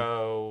 Ryan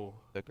Joe.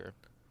 took her.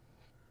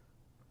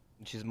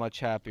 And she's much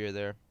happier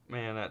there.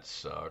 Man, that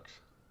sucks.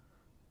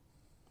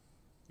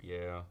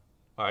 Yeah.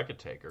 Oh, I could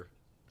take her.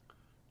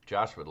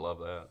 Josh would love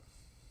that.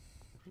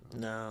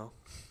 No.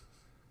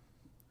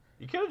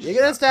 You could have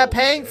You're gonna stop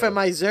paying for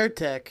my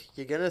Zyrtec.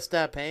 You're gonna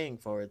stop paying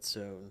for it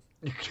soon.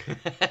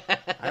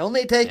 I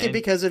only take it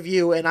because of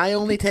you, and I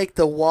only take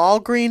the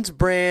Walgreens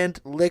brand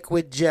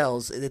liquid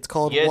gels. It's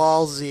called Yes.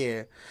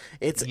 Walzir.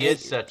 It's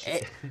It's such.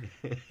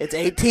 it's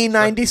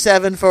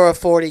 $18.97 for a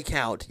 40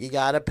 count. You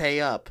gotta pay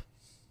up.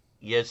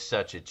 You're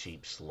such a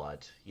cheap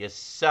slut. You're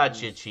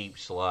such a cheap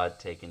slut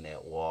taking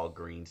that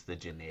Walgreens, the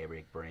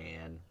generic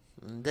brand,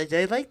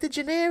 They like the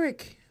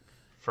generic.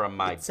 from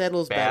my It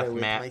settles bath better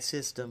with mat, my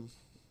system.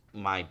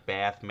 my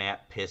bath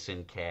mat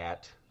pissing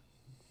cat,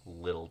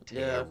 little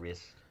Yeah.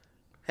 terrorist.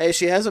 Hey,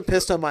 she hasn't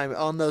pissed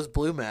on those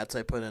blue mats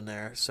I put in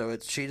there, so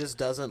she just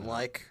doesn't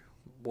like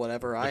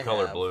whatever I The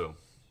color have. blue.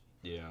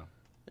 Yeah.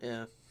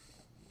 Yeah.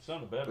 It's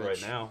on the bed right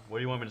now. What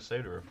do you want me to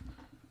say to her?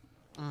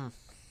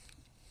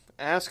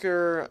 Ask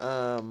her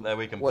That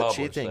we can what publish.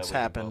 she that thinks we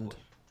can happened.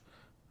 publish.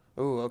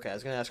 Ooh, okay. I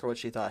was gonna ask her what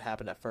she thought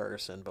happened at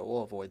Ferguson, but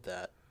we'll avoid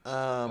that.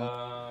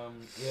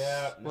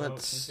 Yeah. No,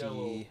 Let's she's got a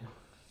little- see.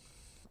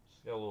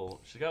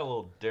 She's got a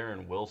little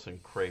Darren Wilson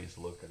crazed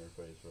look in her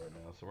face right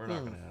now, so we're not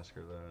going to ask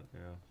her that.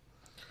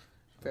 Yeah.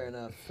 Fair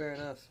enough. Fair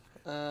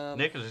enough.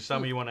 Nick, is there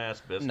something you want to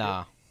ask Biscuit?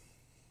 Nah.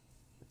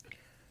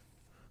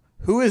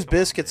 Who is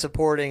Biscuit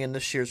supporting in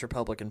this year's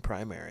Republican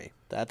primary?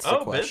 That's the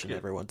question. Biscuit.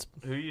 Everyone's.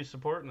 Who are you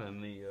supporting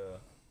in the?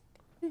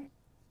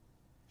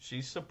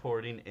 She's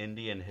supporting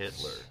Indian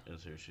Hitler.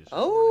 Is who she's supporting.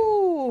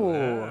 Oh,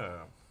 Yeah.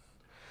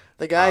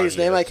 the guy Oh, whose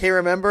name I yes. can't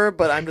remember,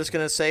 but I'm just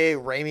gonna say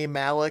Rami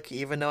Malek,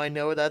 even though I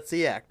know that's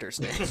the actor's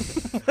name.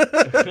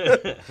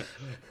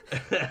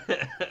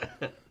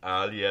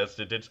 Yes,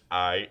 it is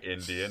I,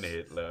 Indian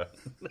Hitler.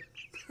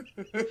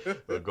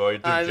 We're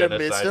going to I'm a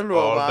genocide Mr.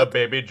 all the Robot.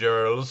 baby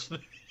girls.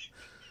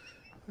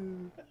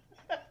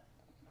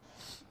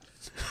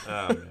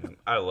 Oh, man.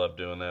 I love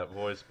doing that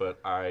voice, but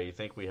I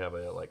think we have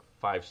a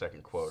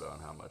 5-second quote on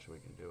how much we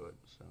can do it.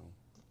 So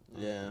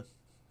Yeah,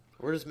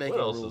 we're just making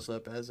What else rules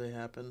up as they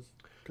happen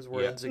because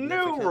we're yeah.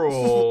 insignificant. New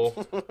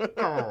rule.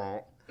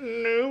 Oh,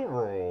 new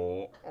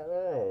rule.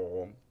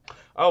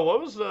 Oh,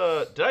 what was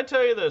the? Did I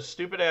tell you the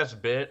stupid ass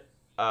bit?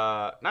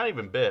 Not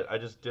even bit. I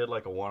just did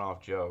like a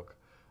one-off joke.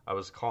 I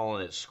was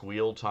calling it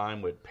Squeal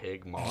Time with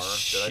Pig Mar. Did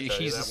I tell you that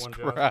Jesus one,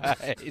 Joe?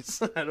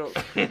 Christ. I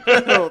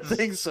don't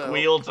think so.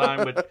 Squeal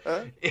Time with.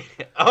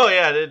 Oh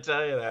yeah, I did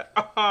tell you that.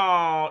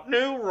 Oh,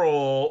 new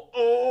rule.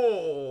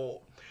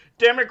 Oh,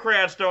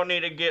 Democrats don't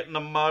need to get in the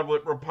mud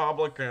with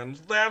Republicans.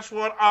 That's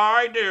what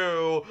I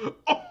do.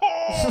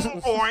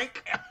 Oh, oink.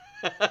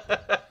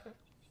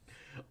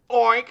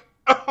 Oink.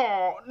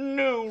 Oh,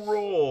 new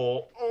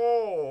rule.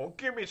 Oh,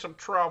 give me some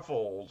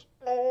truffles.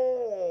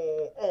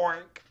 Oh,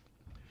 oink.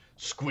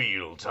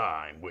 Squeal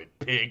Time with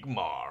Pig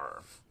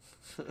Mar.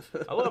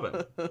 I love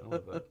it. I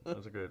love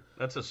that.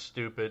 That's a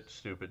stupid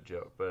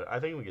joke, but I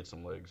think we get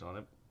some legs on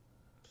it.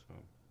 So,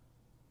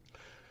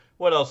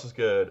 what else is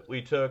good?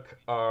 We took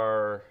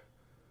our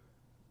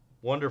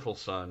wonderful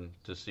son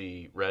to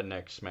see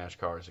rednecks smash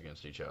cars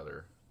against each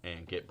other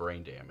and get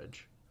brain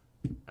damage.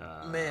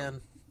 Man,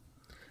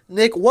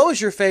 Nick, what was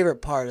your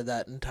favorite part of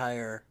that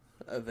entire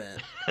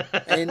event?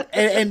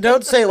 and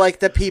don't say like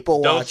the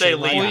people Don't watching. say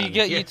like- leaving.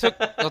 Well, you took.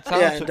 Well, Tom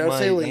Yeah, took don't my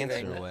say leaving.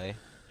 answer away.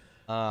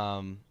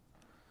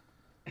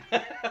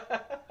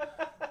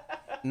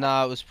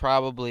 No, it was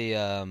probably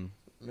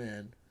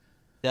Man,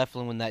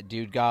 definitely when that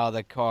dude got out of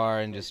the car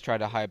and just tried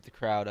to hype the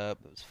crowd up.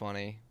 It was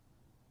funny.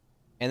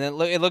 And then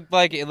it looked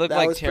like That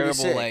like was pretty terrible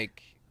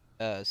sick.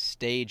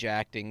 stage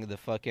acting. The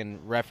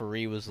fucking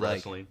referee was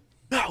Wrestling.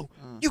 like, "No,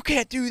 you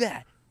can't do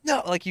that."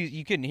 No, like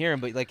you couldn't hear him,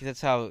 but like that's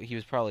how he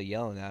was probably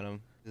yelling at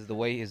him. Is the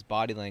way his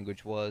body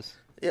language was.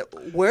 yeah,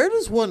 where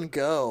does one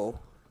go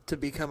to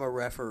become a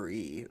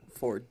referee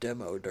for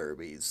demo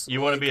derbies?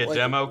 You want to be a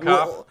demo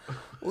cop?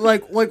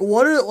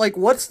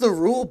 What's the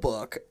rule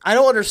book? I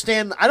don't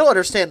understand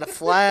the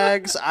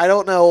flags. I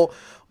don't know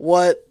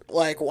what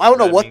I don't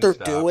know That what means they're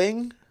stop.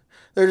 doing.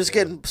 They're just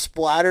getting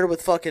splattered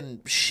with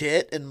fucking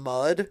shit and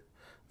mud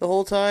the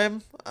whole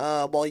time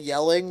while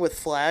yelling with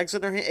flags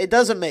in their hand. It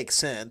doesn't make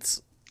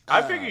sense.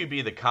 I figure you'd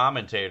be the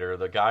commentator,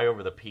 the guy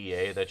over the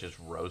PA that just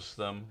roasts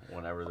them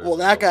whenever they're. Well,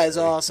 that guy's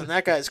awesome.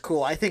 That guy's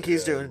cool. I think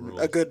he's doing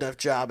rules. a good enough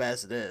job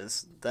as it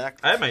is. I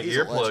had my he's a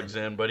earplugs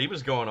legend. in, but he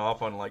was going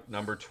off on like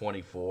number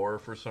 24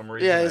 for some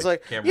reason. Yeah, he's I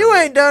like, can't you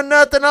remember. ain't done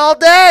nothing all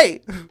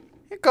day.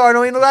 Your car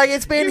don't even look like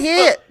it's been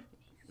hit.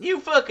 You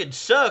fucking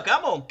suck.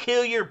 I'm gonna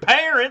kill your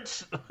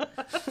parents.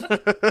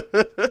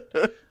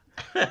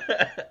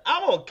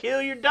 I'm gonna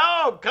kill your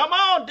dog. Come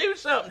on, do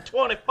something,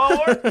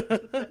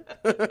 24.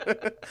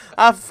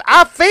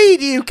 I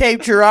feed you,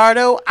 Cape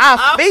Girardeau.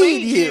 I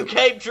feed you.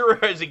 Cape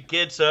Girardeau. As he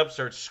gets up,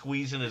 starts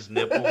squeezing his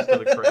nipples to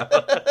the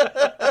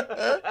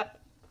crowd.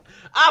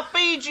 I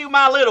feed you,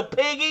 my little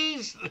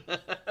piggies.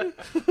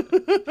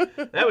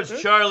 That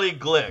was Charlie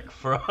Glick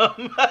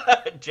from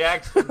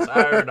Jackson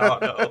Tire and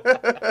Auto.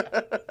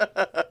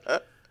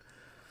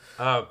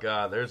 Oh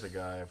God, there's a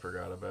guy I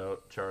forgot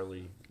about,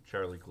 Charlie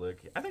Glick.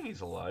 I think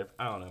he's alive.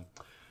 I don't know.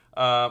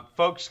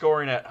 Folks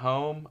scoring at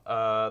home.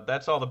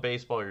 That's all the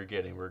baseball you're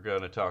getting. We're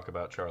going to talk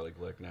about Charlie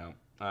Glick now.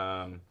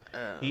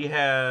 He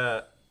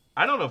had.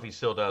 I don't know if he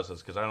still does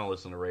this because I don't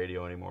listen to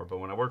radio anymore. But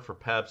when I worked for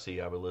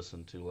Pepsi, I would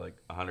listen to like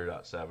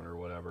 100.7 or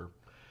whatever,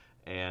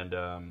 and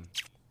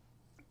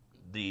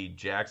the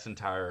Jackson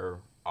Tire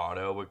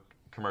Auto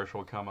commercial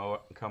would come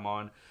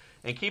on.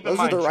 And keep in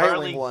mind, those are the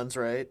Charlie, right-wing ones,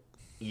 right?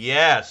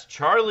 Yes,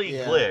 Charlie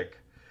Glick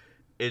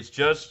is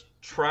just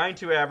trying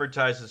to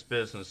advertise his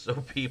business so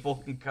people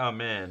can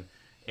come in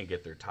and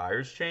get their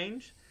tires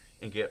changed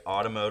and get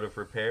automotive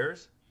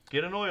repairs,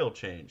 get an oil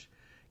change,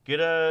 get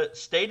a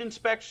state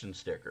inspection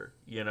sticker,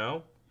 you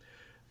know?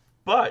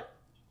 But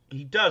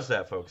he does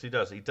that, folks. He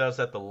does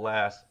that the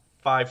last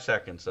 5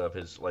 seconds of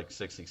his,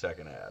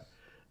 60-second ad.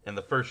 And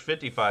the first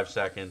 55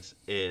 seconds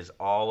is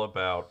all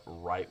about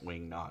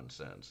right-wing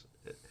nonsense.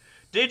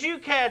 Did you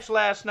catch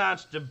last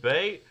night's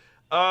debate?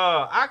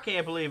 I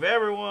can't believe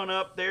everyone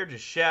up there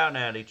just shouting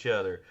at each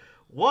other.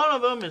 One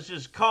of them is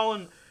just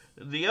calling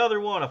the other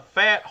one a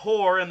fat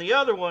whore, and the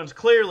other one's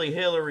clearly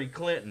Hillary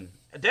Clinton.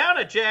 Down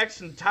at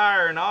Jackson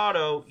Tire and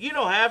Auto, you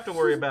don't have to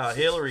worry about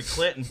Hillary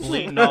Clinton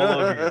bleeding all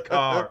over your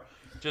car.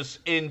 Just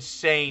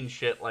insane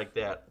shit like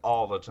that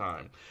all the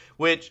time.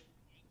 Which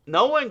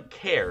no one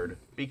cared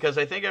because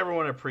I think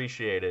everyone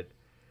appreciated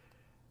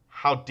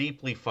how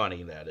deeply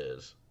funny that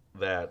is.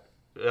 That,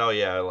 oh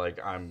yeah,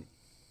 I'm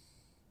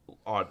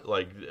on,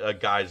 a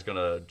guy's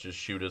gonna just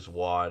shoot his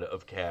wad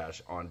of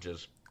cash on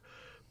just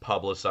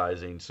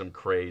publicizing some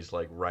crazed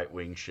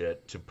right-wing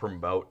shit to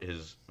promote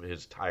his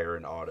tire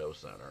and auto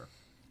center.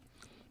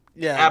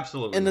 Yeah,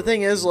 absolutely. And the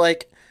thing is,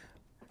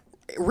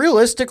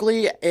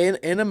 realistically,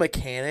 in a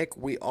mechanic,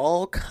 we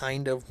all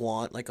kind of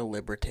want a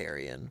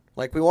libertarian.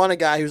 We want a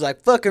guy who's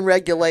fucking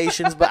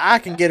regulations, but I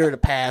can get her to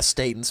pass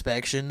state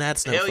inspection.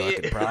 That's no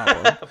fucking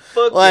problem.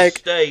 Fuck the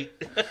state.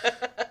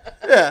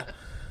 Yeah.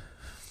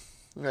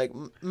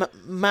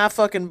 My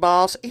fucking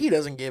boss, he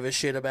doesn't give a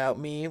shit about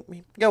me.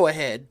 Go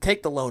ahead,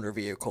 take the loaner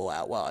vehicle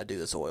out while I do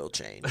this oil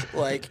change.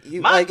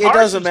 It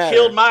doesn't matter.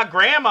 Killed my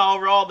grandma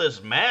over all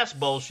this mass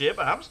bullshit,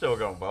 but I'm still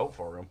gonna vote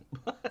for him.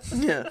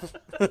 Yeah.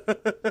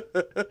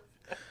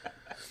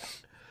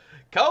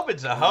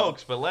 COVID's a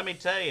hoax, but let me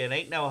tell you, it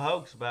ain't no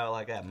hoax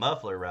about that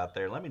muffler right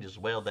there. Let me just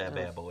weld that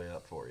bad boy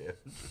up for you.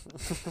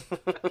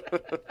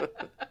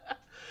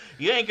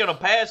 You ain't going to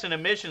pass an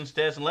emissions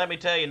test, and let me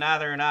tell you,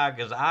 neither am I,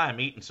 because I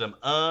am eating some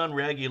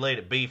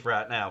unregulated beef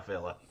right now,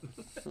 fella.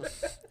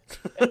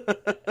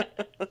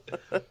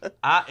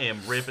 I am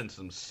ripping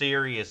some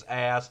serious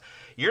ass.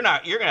 You're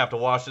going to have to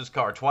wash this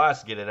car twice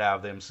to get it out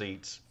of them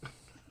seats.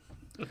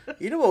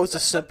 You know what was a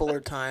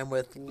simpler time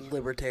with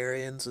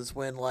libertarians is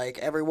when,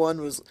 everyone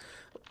was,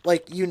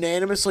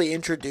 unanimously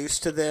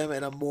introduced to them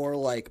in a more,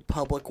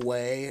 public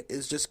way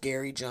is just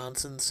Gary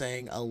Johnson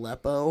saying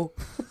Aleppo.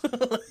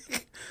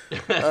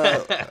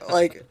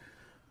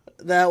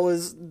 That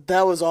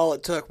was all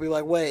it took. Be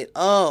wait,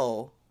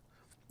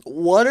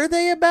 what are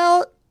they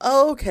about?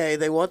 Oh, okay,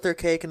 they want their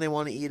cake and they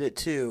want to eat it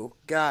too.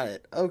 Got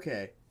it.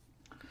 Okay.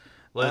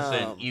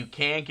 Listen, you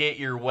can't get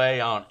your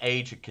way on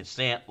age of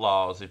consent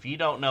laws if you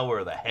don't know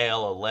where the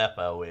hell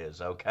Aleppo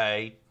is,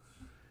 okay?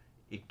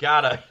 You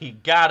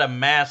gotta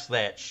mask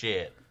that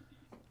shit.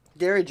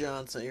 Gary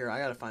Johnson, here, I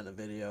gotta find the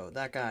video.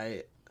 That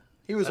guy,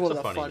 he was one of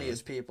the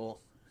funniest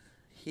people.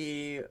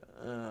 He,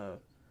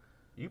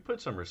 you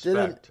put some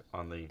respect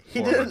on the.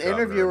 He did an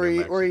interview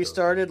where he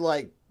started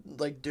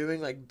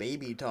doing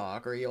baby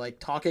talk, or he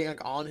talking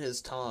on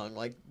his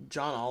tongue.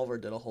 John Oliver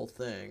did a whole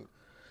thing.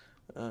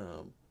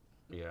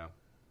 Yeah.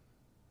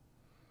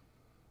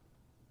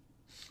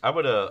 I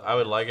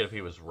would like it if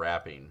he was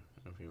rapping.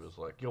 If he was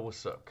like, yo,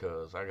 what's up,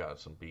 cuz? I got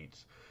some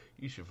beats.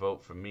 You should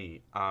vote for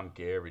me. I'm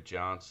Gary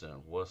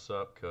Johnson. What's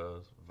up,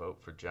 cuz? Vote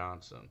for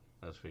Johnson.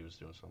 That's if he was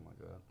doing something like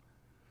that.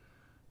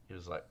 He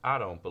was like, I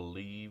don't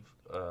believe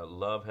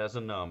love has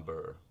a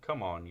number.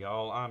 Come on,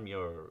 y'all. I'm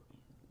your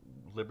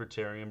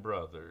libertarian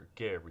brother,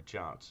 Gary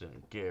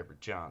Johnson. Gary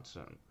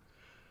Johnson.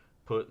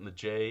 Putting the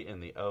J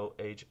in the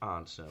O-H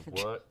Johnson.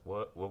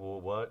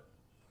 What?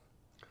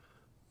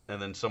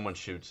 And then someone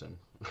shoots him.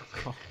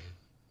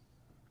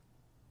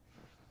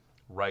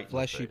 Right in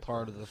fleshy the face.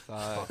 Part of the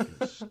thigh.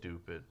 Fucking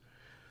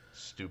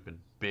stupid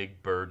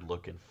Big Bird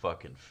looking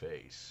fucking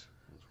face.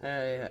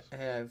 Hey,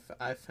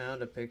 I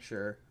found a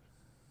picture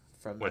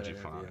from What'd that you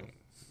interview. find?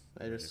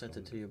 I just sent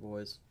it to you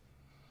boys.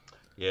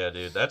 Yeah,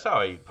 dude, that's how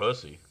I eat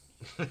pussy.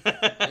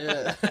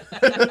 Yeah.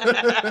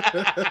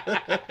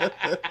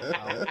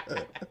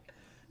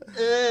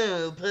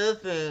 Oh,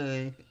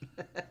 Puffy.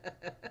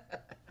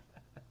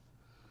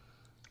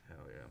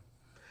 Hell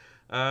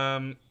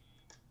yeah.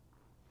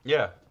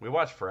 Yeah, we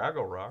watched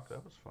Fraggle Rock.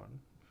 That was fun.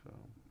 So,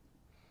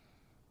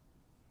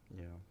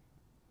 yeah.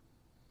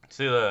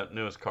 See the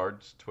newest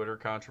Cards Twitter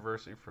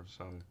controversy from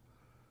some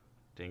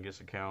dingus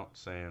account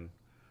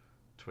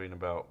tweeting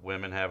about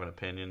women having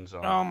opinions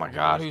on. Oh my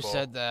God, baseball. who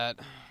said that?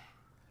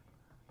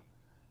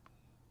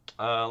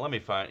 Let me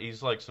find.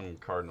 He's like some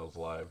Cardinals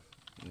Live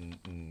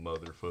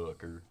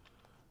motherfucker.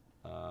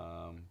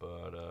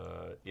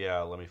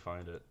 Yeah, let me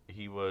find it.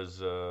 He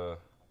was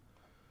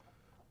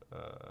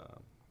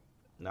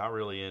not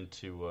really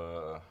into.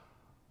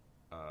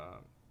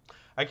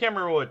 I can't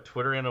remember what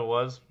Twitter handle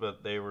was,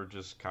 but they were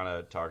just kind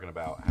of talking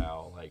about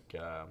how, like,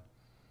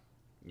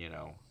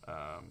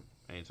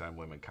 anytime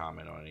women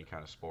comment on any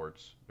kind of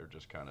sports, they're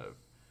just kind of,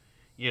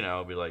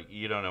 be like,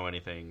 you don't know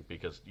anything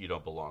because you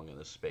don't belong in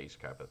this space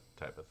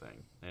type of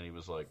thing. And he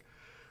was like,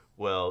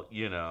 well,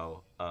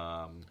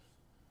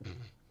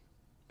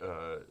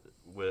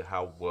 with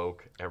how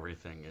woke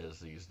everything is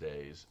these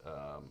days,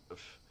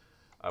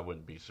 I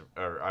wouldn't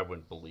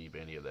believe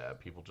any of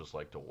that. People just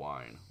like to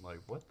whine.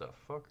 Like, what the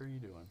fuck are you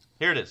doing?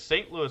 Here it is.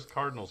 St. Louis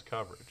Cardinals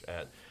coverage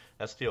at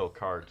STL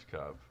Cards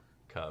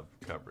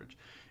coverage.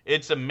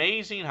 It's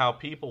amazing how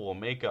people will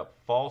make up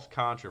false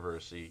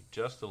controversy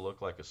just to look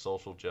like a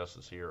social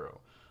justice hero.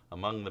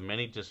 Among the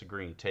many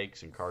disagreeing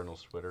takes in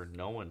Cardinals Twitter,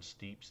 no one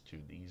steeps to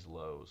these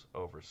lows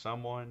over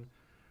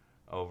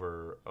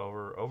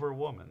a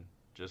woman.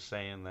 Just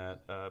saying that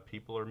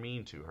people are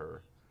mean to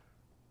her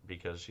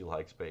because she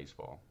likes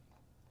baseball.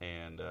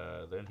 And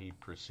then he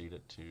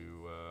proceeded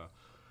to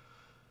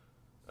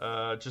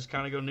just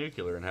kind of go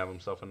nuclear and have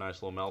himself a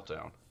nice little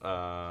meltdown.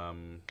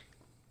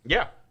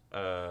 Yeah.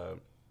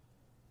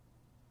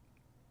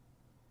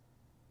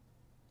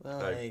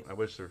 I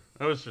wish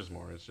there's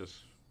more. It's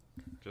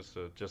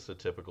just a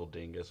typical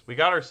dingus. We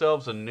got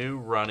ourselves a new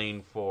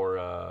running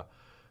for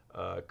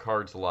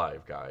Cards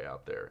Live guy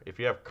out there. If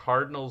you have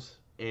Cardinals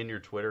in your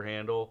Twitter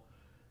handle,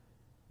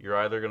 you're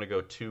either going to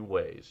go two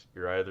ways.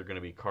 You're either going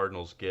to be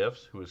Cardinals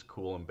Gifts, who is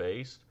cool and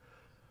based,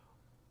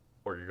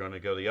 or you're going to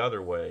go the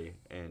other way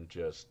and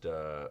just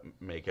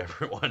make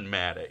everyone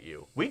mad at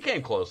you. We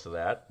came close to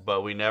that,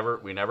 but we never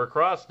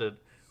crossed it.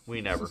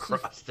 We never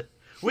crossed it.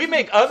 We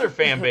make other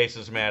fan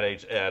bases mad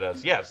at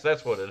us. Yes,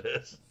 that's what it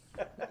is.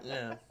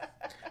 Yeah.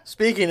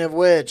 Speaking of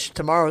which,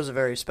 tomorrow's a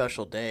very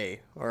special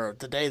day, or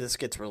the day this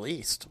gets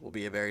released will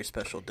be a very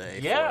special day.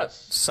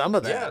 Yes. For some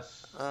of that.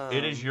 Yes.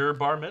 It is your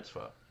bar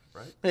mitzvah,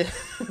 right?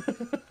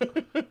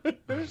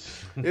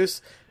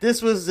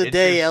 This was the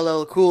day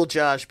LL Cool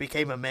Josh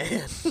became a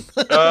man.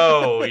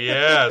 Oh,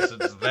 yes.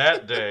 It's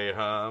that day,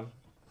 huh?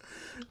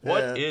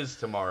 What is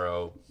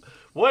tomorrow?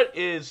 What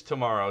is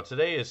tomorrow?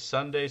 Today is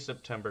Sunday,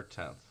 September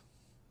 10th.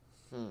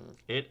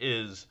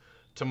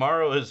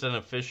 Tomorrow is an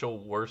official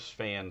worst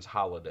fans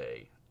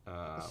holiday.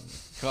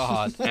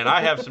 God. And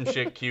I have some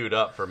shit queued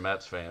up for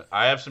Mets fans.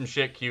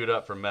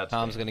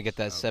 Tom's going to get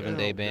that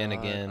 7-day ban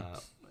again.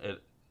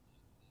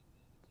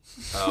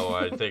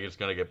 I think it's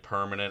going to get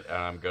permanent, and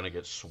I'm going to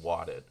get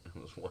swatted.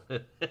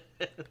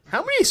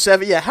 How many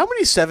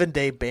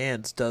 7-day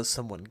bans does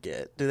someone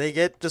get? Do they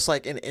get just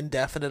like an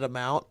indefinite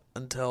amount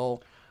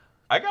until?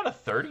 I got a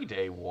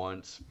 30-day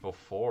once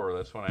before.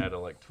 That's when I had to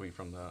like tweet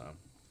from the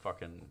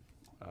fucking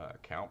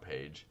account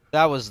page.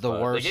 That was the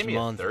worst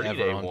month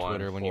ever on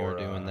Twitter when you were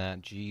doing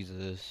that.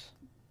 Jesus.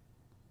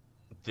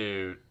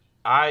 Dude,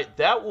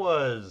 that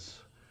was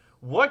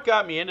what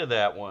got me into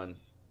that one.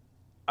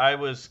 I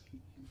was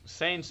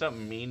saying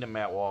something mean to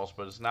Matt Walsh,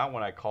 but it's not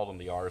when I called him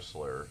the R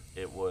slur.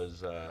 It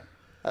was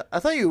I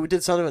thought you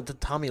did something with the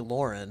Tommy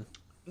Lauren.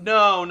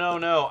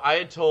 No.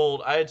 I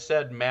had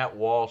said Matt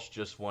Walsh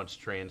just wants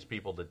trans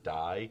people to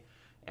die.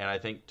 And I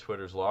think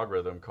Twitter's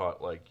logarithm caught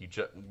like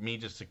me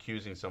just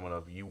accusing someone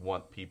of you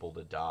want people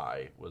to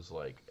die was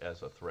like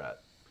as a threat,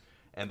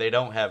 and they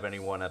don't have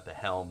anyone at the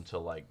helm to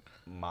like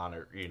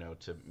monitor,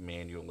 to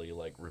manually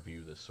like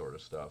review this sort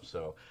of stuff.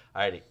 So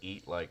I had to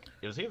eat like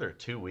it was either a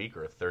 2-week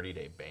or a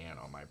 30-day ban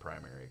on my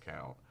primary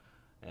account,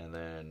 and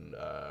then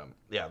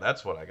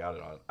that's what I got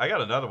it on. I got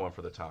another one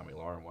for the Tommy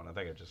Lauren one. I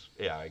think I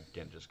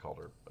just called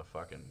her a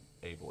fucking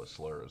ableist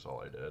slur is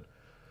all I did.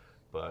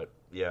 But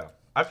yeah,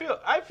 I feel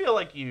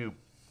like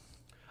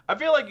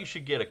you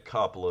should get a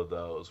couple of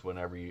those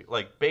whenever you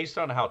like, based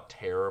on how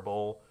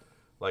terrible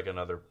like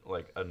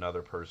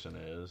another person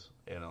is,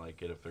 and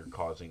like if they're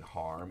causing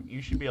harm,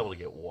 you should be able to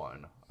get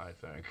one. I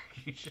think.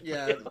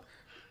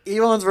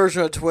 Elon's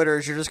version of Twitter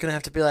is you're just gonna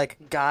have to be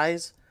like,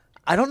 guys,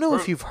 I don't know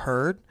if you've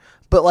heard,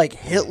 but like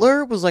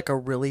Hitler was like a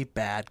really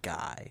bad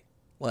guy.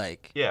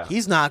 Like,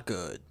 he's not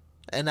good,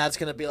 and that's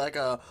gonna be like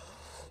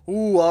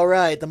all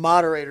right. The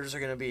moderators are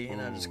gonna be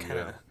just kind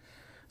of.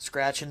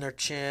 Scratching their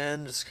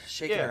chin, just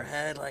shaking their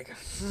head like,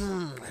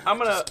 I'm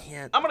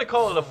gonna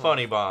call it a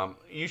funny bomb.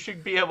 You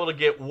should be able to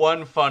get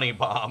one funny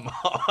bomb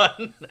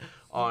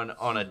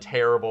on a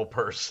terrible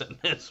person.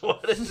 Is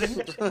what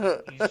it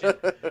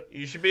is.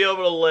 You should be able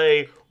to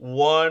lay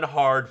one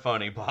hard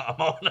funny bomb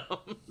on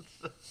them.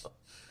 So,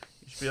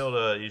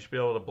 you should be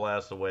able to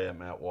blast away at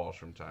Matt Walsh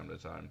from time to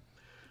time.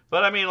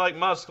 But I mean, like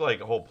Musk,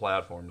 like whole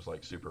platform's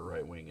like super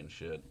right wing and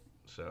shit.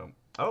 So,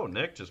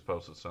 Nick just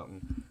posted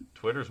something.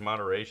 Twitter's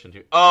moderation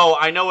too. Oh,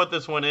 I know what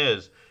this one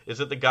is. Is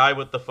it the guy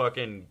with the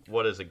fucking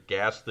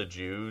Gas the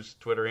Jews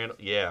Twitter handle?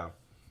 Yeah.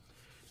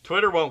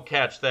 Twitter won't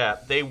catch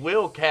that. They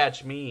will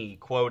catch me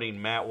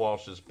quoting Matt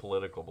Walsh's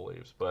political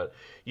beliefs. But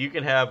you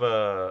can have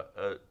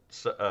a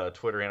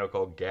Twitter handle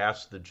called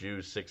Gas the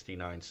Jews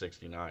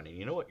 6969, and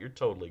you know what? You're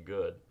totally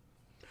good.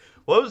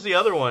 What was the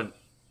other one?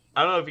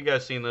 I don't know if you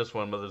guys seen this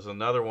one, but there's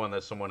another one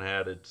that someone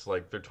had. It's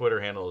like their Twitter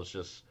handle is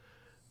just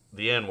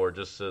the N-word,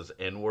 just says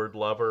N-word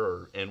lover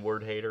or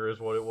N-word hater is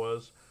what it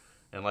was.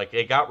 And like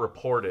it got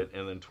reported,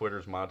 and then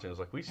Twitter's monitoring was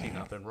like, we see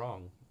nothing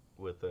wrong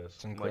with this.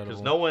 Like,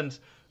 because no one's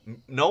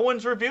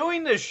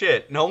reviewing this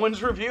shit. No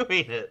one's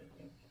reviewing it.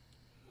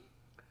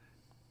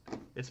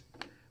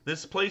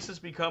 This place has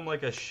become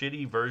like a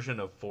shitty version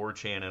of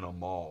 4chan in a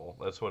mall.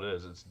 That's what it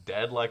is. It's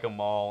dead like a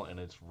mall, and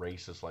it's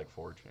racist like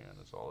 4chan.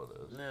 That's all it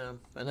is. Yeah,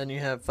 and then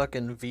you have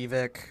fucking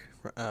Vivek,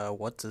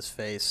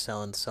 what's-his-face,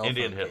 selling cell phone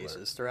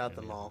cases throughout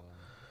the mall.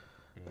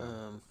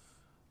 Yeah.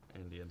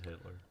 Indian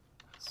Hitler.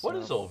 So. What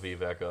is old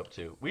Vivek up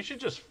to? We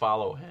should just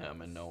follow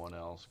him and no one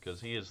else,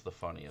 because he is the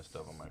funniest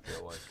of them, I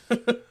feel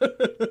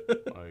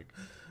like.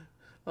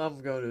 I'm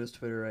going to his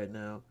Twitter right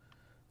now.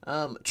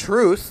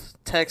 Truth,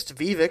 text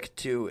Vivek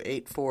to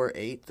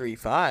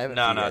 84835.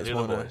 No, do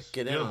the voice.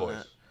 Get in on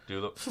that.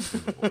 Do the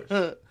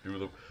voice. Do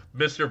the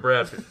Mr.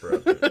 Bradford.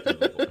 Do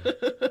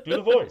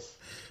the voice.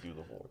 Do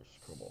the voice.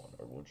 Come on,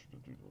 I want you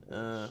to do the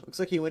voice. Looks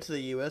like he went to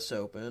the U.S.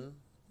 Open,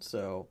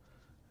 so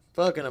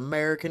fucking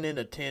American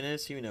into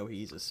tennis. You know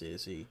he's a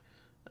sissy.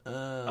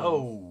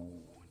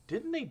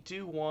 Didn't they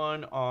do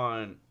one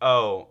on?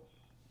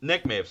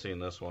 Nick may have seen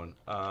this one.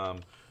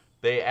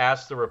 They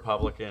asked the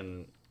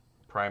Republican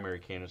primary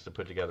candidates to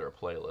put together a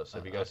playlist.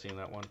 Have you guys seen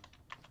that one?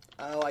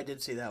 Oh, I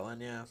did see that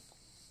one. Yeah.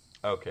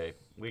 Okay,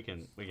 we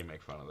can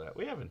make fun of that.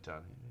 We haven't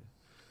done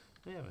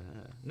it. We haven't.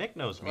 Nick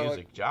knows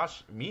music.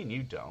 Josh, me and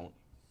you don't.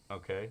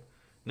 Okay.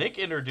 Nick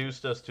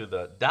introduced us to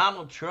the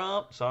Donald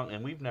Trump song,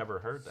 and we've never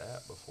heard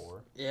that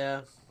before.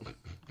 Yeah.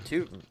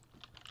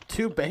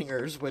 Two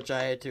bangers, which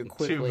I had to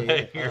quickly.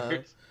 2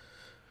 bangers.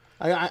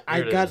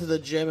 I got to the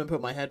gym and put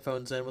my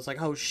headphones in. And was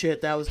like, oh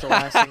shit, that was the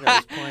last thing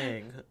that was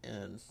playing,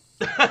 and.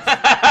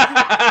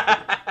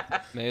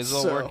 May as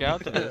well work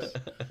out to this.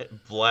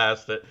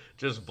 Blast it.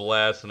 Just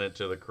blasting it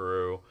to the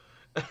crew.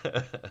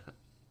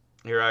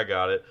 Here, I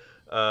got it.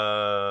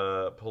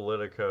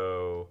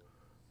 Politico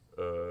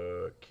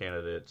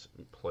candidates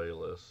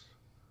playlist.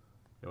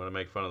 You want to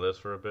make fun of this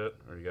for a bit?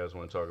 Or you guys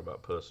want to talk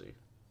about pussy?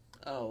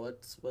 Oh,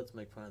 let's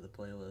make fun of the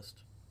playlist.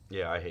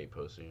 Yeah, I hate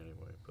pussy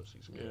anyway.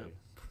 Pussy's gay. Yeah.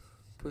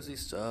 Pussy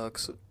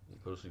sucks.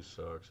 Pussy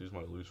sucks. He's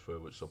my loose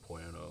with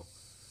soprano.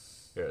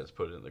 Yeah, let's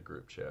put it in the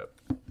group chat.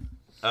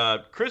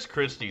 Chris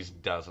Christie's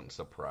doesn't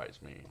surprise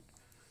me.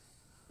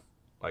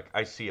 Like,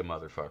 I see a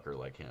motherfucker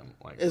like him.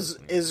 Like,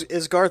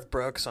 is Garth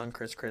Brooks on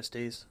Chris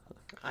Christie's?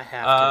 I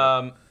have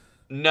to.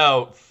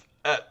 No.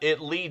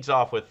 It leads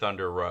off with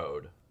Thunder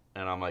Road,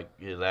 and I'm like,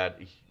 that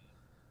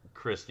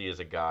Christie is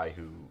a guy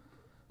who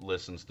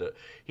listens to.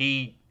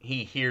 He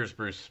hears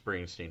Bruce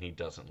Springsteen. He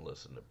doesn't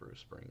listen to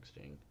Bruce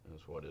Springsteen.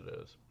 Is what it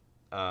is.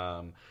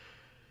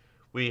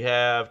 We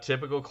have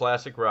typical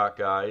classic rock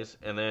guys,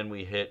 and then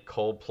we hit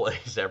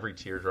Coldplay's Every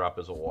Teardrop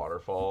is a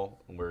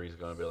Waterfall, where he's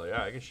going to be like,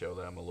 I can show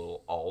them a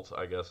little alt,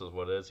 I guess is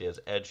what it is. He has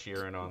Ed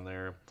Sheeran on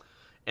there.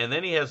 And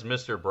then he has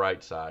Mr.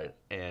 Brightside,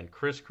 and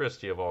Chris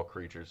Christie, of all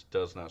creatures,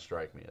 does not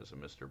strike me as a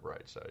Mr.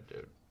 Brightside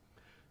dude.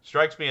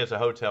 Strikes me as a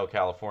Hotel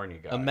California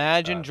guy.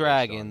 Imagine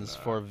Dragons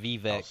for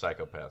Vivek.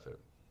 Psychopathic.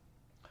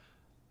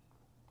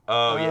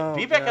 Oh, yeah.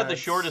 Vivek had the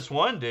shortest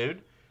one,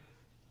 dude.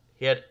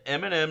 He had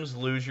Eminem's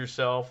Lose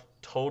Yourself.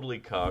 Totally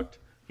cucked.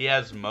 He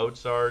has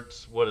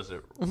Mozart's, what is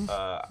it,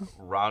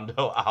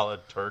 Rondo alla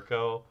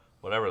Turco,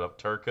 whatever the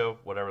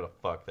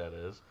fuck that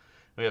is.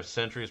 We have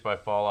Centuries by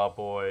Fall Out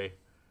Boy,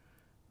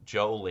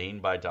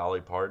 Jolene by Dolly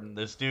Parton.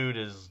 This dude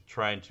is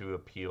trying to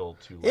appeal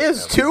to. He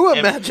has two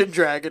Imagine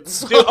Dragons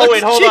songs. Dude,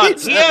 hold on.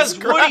 He has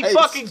Woody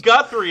fucking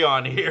Guthrie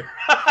on here.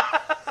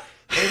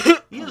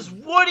 He has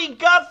Woody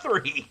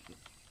Guthrie.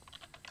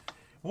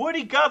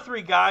 Woody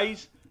Guthrie,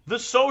 guys, the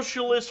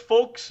socialist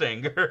folk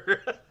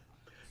singer.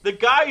 The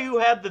guy who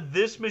had the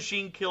This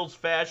Machine Kills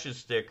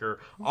Fascist sticker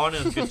on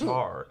his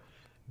guitar.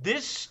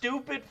 This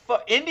stupid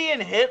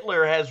Indian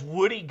Hitler has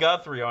Woody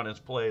Guthrie on his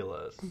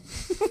playlist.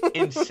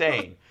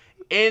 Insane.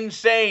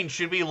 Insane.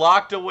 Should be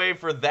locked away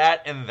for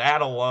that and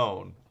that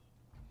alone.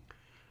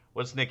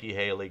 What's Nikki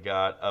Haley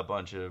got? A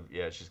bunch of...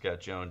 Yeah, she's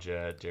got Joan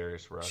Jett,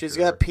 Darius Rucker. She's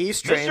got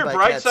Peace Train Mr. by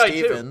Cat Brightside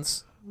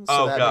Stevens. Too.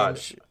 So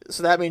God.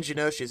 So that means you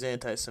know she's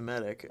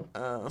anti-Semitic.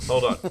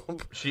 Hold on.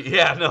 She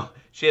has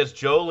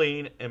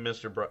Jolene and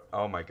Mr.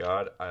 Oh my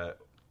God.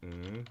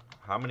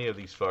 How many of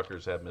these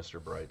fuckers have Mr.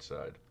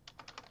 Brightside?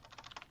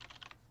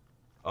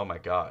 Oh my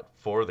God,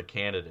 for the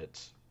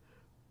candidates.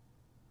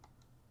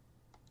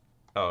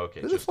 Oh,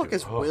 okay. Who the fuck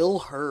is Will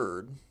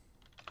Hurd?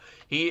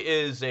 He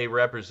is a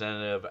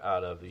representative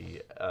out of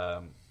the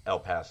El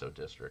Paso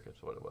district. Is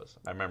what it was.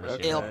 I remember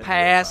seeing El that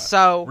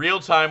Paso. real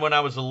time when I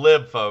was a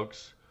lib,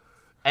 folks.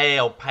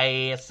 El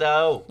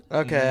Paso.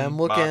 Okay, I'm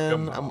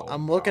looking.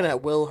 I'm looking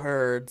at Will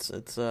Hurd's.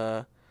 It's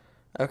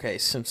okay.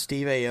 Some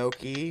Steve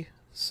Aoki.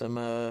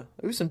 Some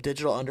some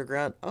Digital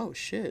Underground. Oh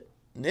shit,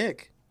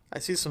 Nick. I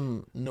see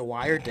some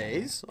Noir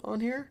Days on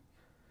here.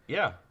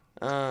 Yeah.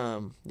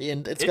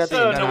 It's got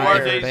the Noir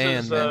entire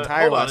Days' the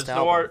entire last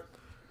album.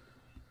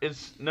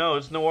 It's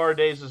Noir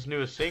Days'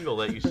 newest single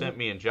that you sent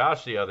me and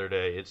Josh the other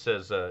day. It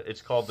says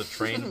it's called "The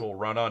Trains Will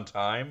Run on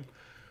Time."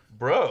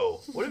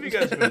 Bro, what have you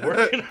guys been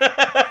working on?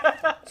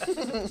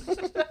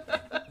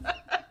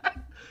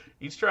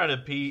 He's trying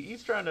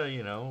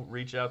to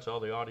reach out to all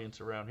the audience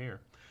around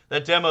here.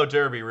 That demo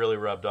derby really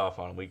rubbed off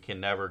on him. We can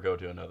never go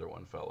to another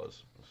one,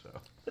 fellas. So.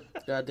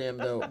 Goddamn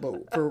though,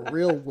 but for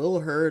real, Will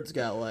Hurd's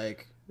got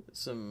like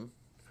some.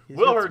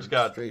 Will Hurd's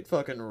got straight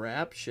fucking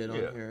rap shit on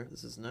here.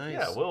 This is nice.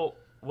 Yeah,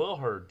 Will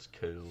Hurd's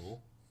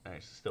cool.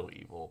 He's still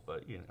evil,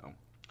 but you know.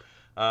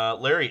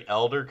 Larry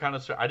Elder kind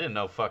of. I didn't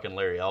know fucking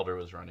Larry Elder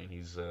was running.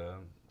 He's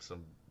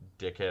some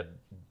dickhead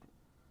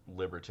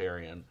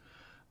libertarian.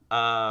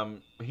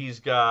 He's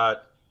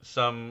got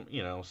some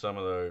of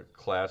the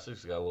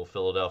classics. He's got a little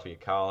Philadelphia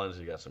Collins.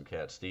 He got some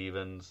Cat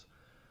Stevens.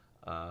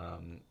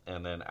 And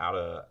then out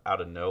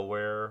of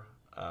nowhere,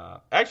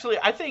 actually,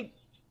 I think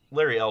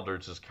Larry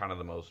Elder's is kind of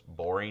the most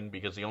boring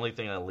because the only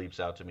thing that leaps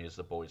out to me is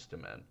the Boyz II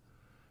Men,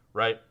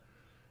 right?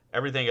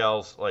 Everything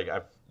else,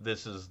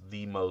 this is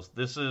the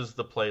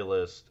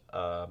playlist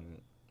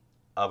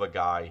of a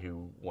guy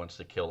who wants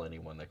to kill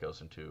anyone that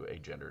goes into a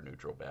gender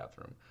neutral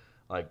bathroom.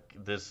 Like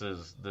this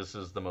is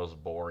the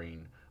most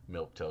boring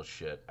milquetoast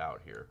shit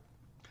out here.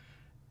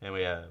 And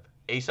we have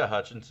Asa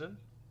Hutchinson.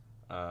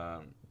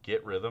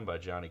 Get Rhythm by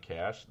Johnny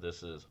Cash.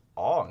 This is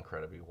all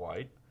incredibly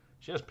white.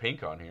 She has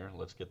pink on here.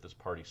 Let's get this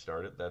party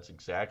started. That's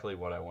exactly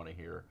what I want to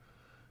hear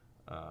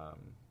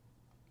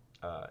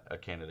a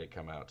candidate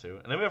come out to.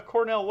 And then we have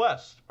Cornel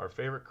West, our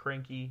favorite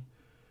cranky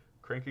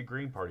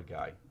Green Party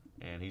guy.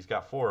 And he's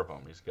got 4 of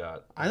them. He's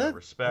got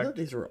Respect. I thought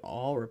these were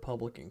all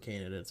Republican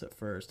candidates at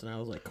first, and I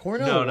was like,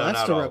 Cornel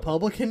West a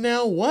Republican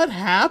now? What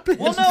happened?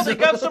 Well, no, they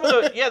got some of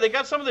the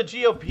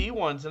GOP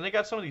ones, and they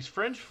got some of these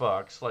fringe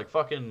fucks like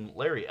fucking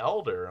Larry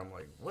Elder. I'm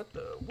like, what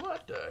the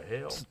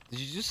hell? Did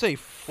you just say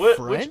French?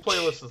 Which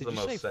playlist is the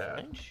most sad?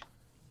 French?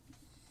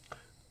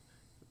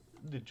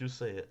 Did you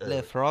say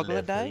Le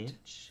Frogledite?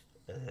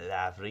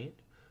 La French?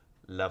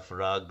 La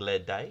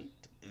Frogledite?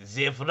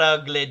 The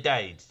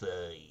Frogledite.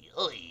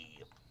 Oi.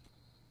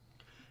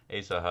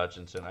 Asa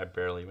Hutchinson, I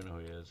barely even know who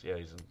he is. Yeah,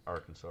 he's an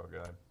Arkansas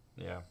guy.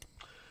 Yeah.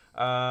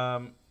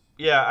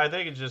 Yeah, I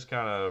think it just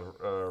kind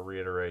of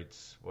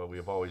reiterates what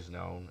we've always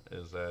known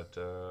is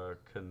that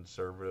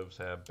conservatives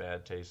have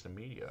bad taste in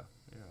media.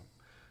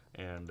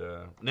 Yeah. And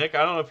Nick,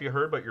 I don't know if you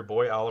heard, but your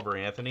boy Oliver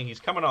Anthony,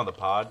 he's coming on the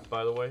pod,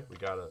 by the way. We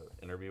got an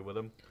interview with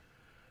him.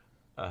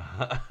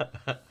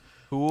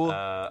 Cool.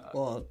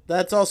 Well,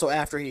 that's also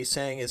after he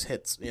sang his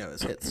hit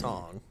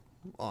song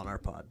on our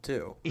pod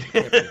too.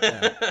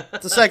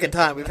 It's the second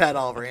time we've had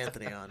Oliver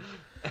Anthony on.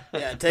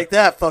 Yeah, take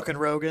that, fucking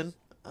Rogan.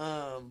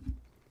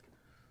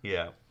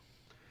 Yeah,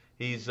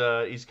 he's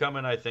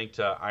coming, I think,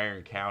 to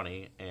Iron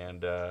County,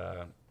 and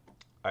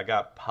I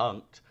got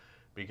punked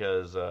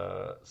because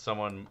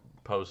someone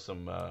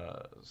posted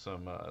some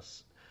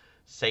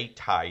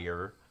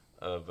satire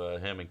of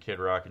him and Kid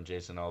Rock and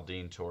Jason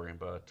Aldean touring,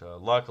 but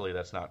luckily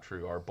that's not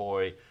true. Our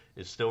boy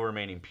is still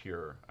remaining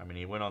pure. I mean,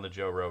 he went on the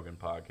Joe Rogan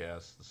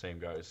podcast, the same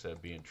guy who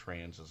said being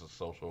trans is a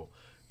social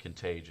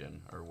contagion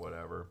or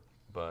whatever.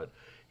 But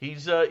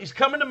he's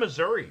coming to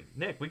Missouri.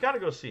 Nick, we got to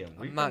go see him.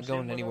 I'm not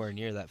going anywhere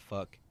near that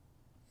fuck.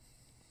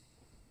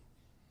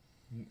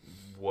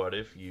 What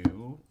if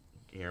you,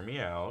 hear me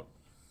out,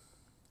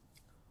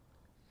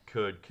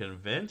 could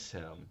convince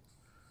him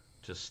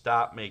to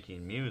stop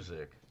making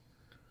music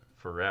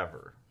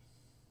forever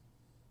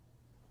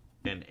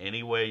in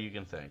any way you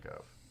can think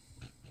of?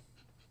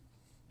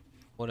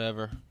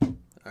 Whatever. All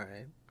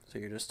right. So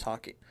you're just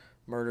talking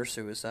murder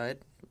suicide.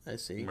 I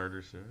see.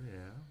 Murder suicide.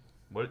 Yeah.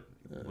 What?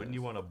 Wouldn't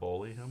you want to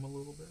bully him a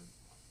little bit?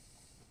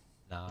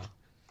 Nah.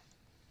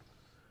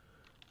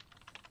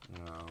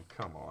 Oh,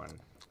 come on.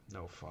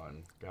 No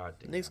fun. God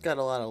damn. Nick's got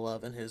a lot of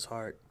love in his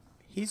heart.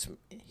 He's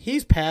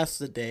past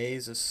the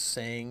days of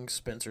saying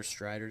Spencer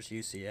Strider's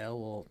UCL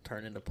will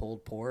turn into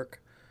pulled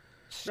pork.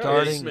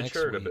 Starting he's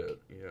matured next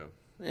week. a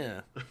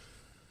bit.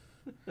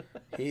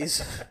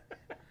 Yeah.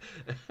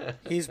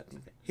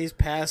 He's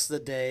past the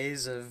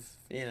days of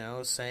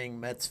saying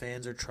Mets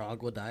fans are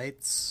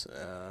troglodytes.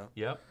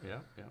 Yep.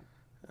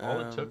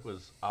 All it took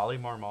was Oli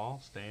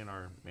Marmol staying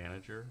our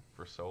manager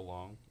for so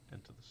long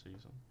into the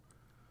season.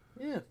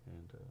 Yeah.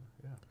 And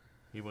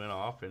he went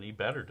off and he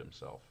bettered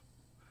himself,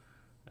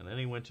 and then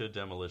he went to a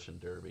demolition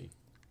derby.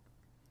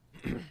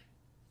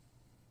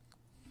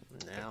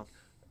 Now.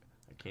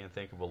 I can't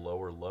think of a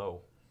lower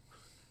low.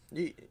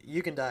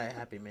 You can die a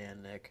happy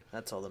man, Nick.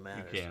 That's all that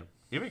matters. You can.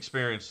 You've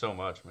experienced so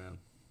much, man.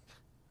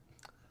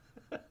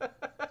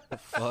 The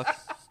fuck?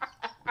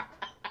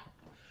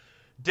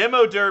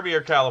 Demo Derby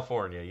or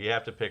California? You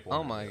have to pick one.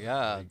 Oh my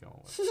god.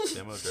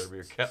 Demo Derby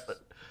or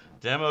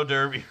Demo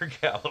Derby or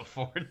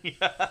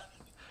California?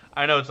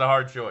 I know it's a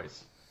hard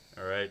choice.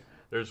 All right.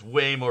 There's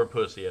way more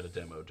pussy at a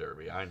Demo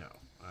Derby. I know.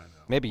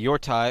 Maybe your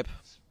type.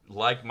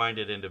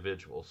 Like-minded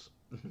individuals.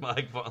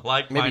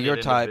 Like-minded Maybe your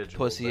type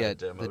individuals pussy at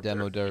the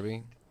Demo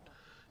Derby.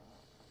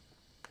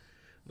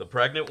 The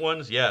pregnant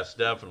ones? Yes,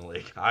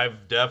 definitely.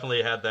 I've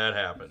definitely had that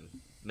happen.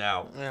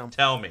 Now,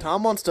 tell me.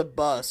 Tom wants to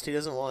bust. He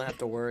doesn't want to have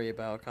to worry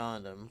about a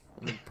condom.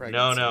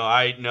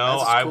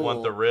 I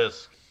want the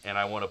risk, and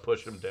I want to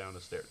push him down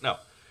the stairs. No,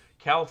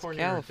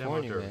 California or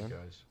Demo Derby, man.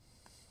 guys.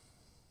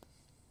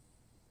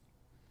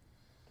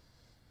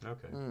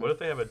 Okay. What if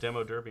they have a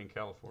Demo Derby in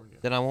California?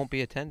 Then I won't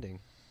be attending.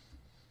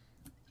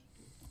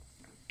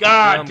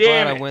 God damn it! I'm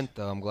glad I went,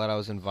 though. I'm glad I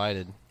was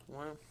invited.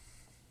 Well,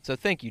 so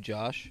thank you,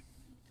 Josh.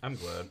 I'm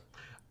glad.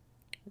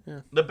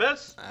 Yeah. The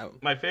best,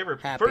 my favorite.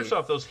 Happy. First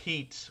off, those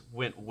heats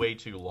went way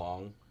too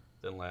long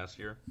than last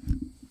year,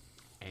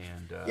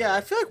 and I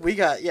feel like we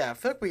got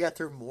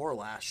through more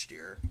last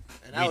year,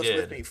 and that was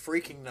with me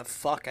freaking the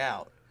fuck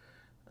out.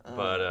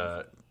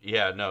 But you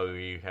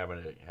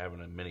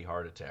having a mini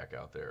heart attack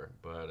out there.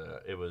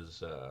 But it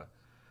was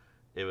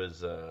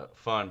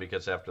fun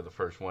because after the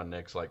first one,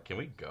 Nick's like, "Can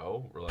we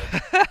go?" We're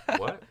like,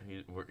 "What?"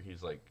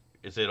 He's like,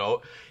 "Is it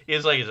over?"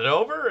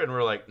 And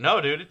we're like,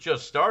 "No, dude, it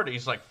just started."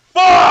 He's like,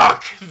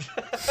 "Fuck!"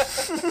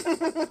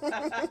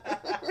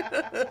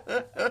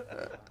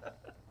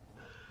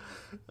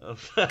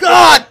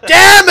 God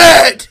damn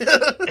it!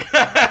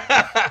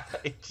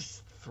 It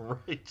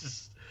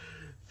just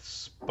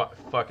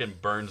fucking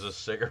burns a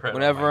cigarette.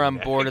 Whenever I'm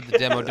bored at the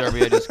Demo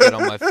Derby, I just get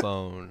on my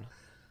phone.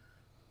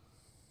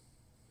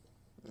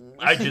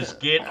 I just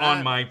get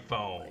on my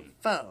phone.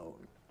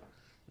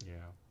 Yeah.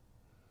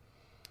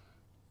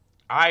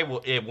 I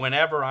will.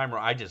 Whenever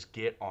I just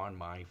get on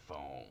my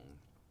phone.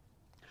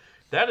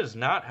 That is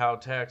not how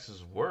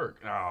taxes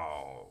work.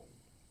 Oh,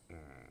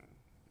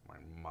 my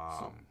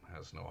mom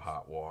has no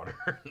hot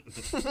water.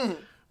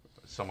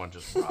 Someone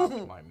just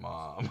robbed my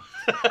mom.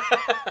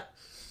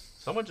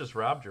 Someone just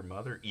robbed your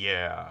mother?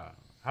 Yeah.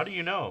 How do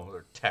you know?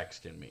 They're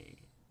texting me.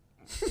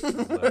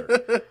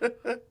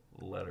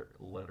 Let her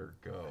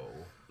go.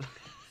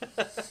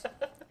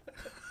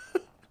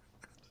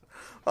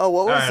 Oh,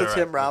 what was the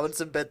Tim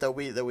Robinson bit that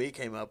we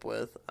came up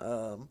with?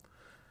 It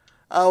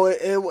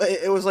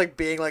was like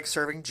being like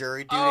serving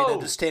jury duty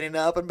and just standing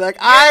up and be like,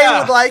 I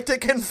would like to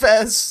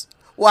confess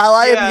while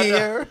I am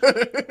here.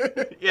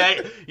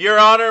 Yeah, Your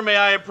Honor, may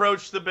I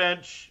approach the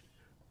bench?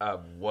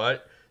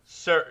 What?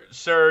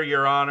 Sir,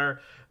 Your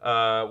Honor,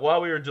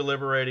 while we were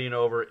deliberating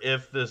over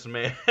if this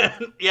man...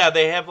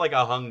 they have like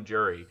a hung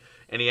jury,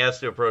 and he has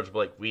to approach,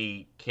 like,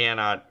 we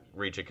cannot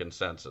reach a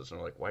consensus. And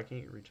we're like, why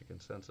can't you reach a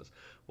consensus?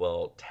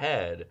 Well,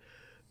 Ted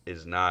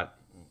is not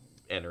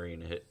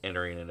entering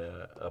in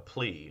a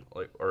plea,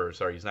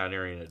 he's not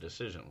entering a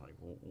decision. Like,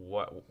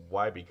 what?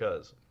 Why?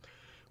 Because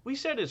we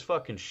said his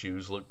fucking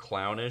shoes look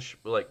clownish.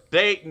 Like,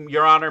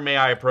 Your Honor, may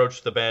I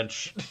approach the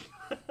bench?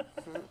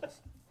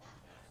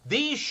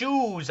 These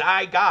shoes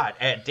I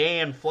got at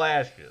Dan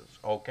Flash's,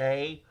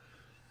 okay?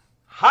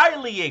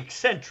 Highly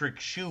eccentric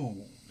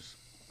shoes.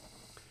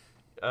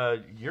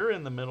 You're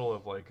in the middle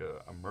of like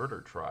a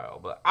murder trial,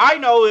 but I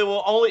know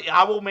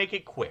I will make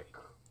it quick.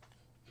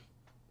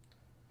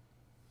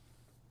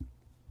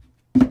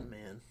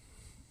 Man.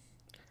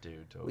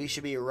 Dude, totally. We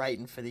should be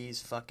writing for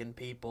these fucking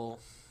people.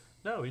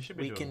 No, we should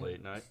be doing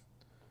late night.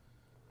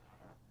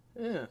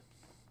 Yeah.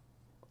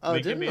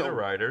 We can be the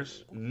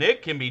writers.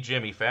 Nick can be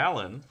Jimmy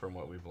Fallon, from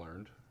what we've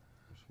learned.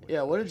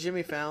 Yeah, what did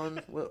Jimmy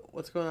Fallon...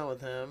 What's going on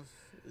with him?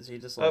 Is he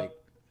just like...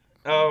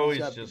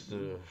 he's just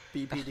a...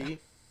 BPD?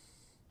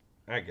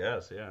 I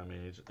guess, yeah. I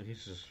mean,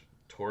 he's just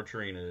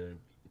torturing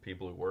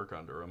people who work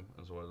under him,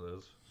 is what it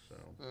is. So,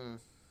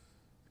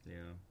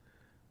 yeah.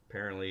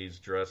 Apparently he's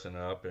dressing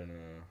up in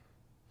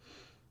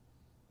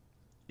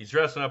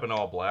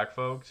all black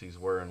folks. He's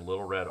wearing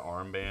little red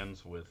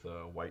armbands with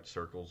white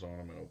circles on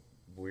them and a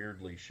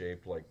weirdly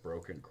shaped like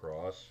broken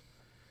cross.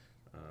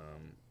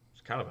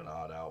 It's kind of an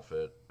odd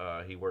outfit.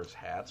 He wears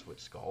hats with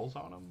skulls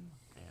on them,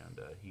 and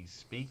he's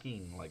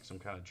speaking like some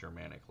kind of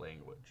Germanic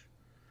language.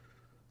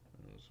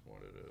 That's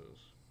what it is.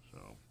 So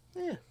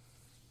yeah,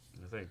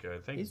 I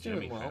think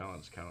Jimmy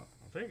Fallon's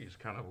he's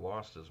kind of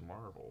lost his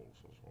marbles.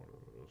 Is what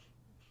it is.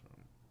 So.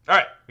 All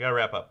right, we gotta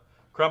wrap up.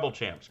 Crumble coin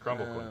champs. What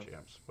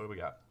do we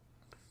got?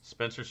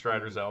 Spencer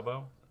Strider's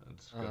elbow.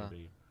 It's gonna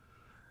be.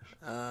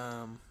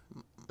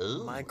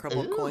 My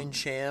crumble coin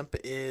champ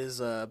is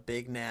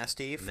Big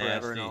Nasty,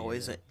 forever and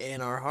always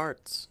in our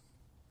hearts.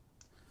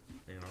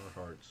 In our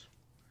hearts.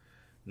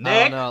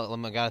 Nick, no,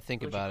 I gotta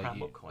think about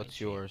it.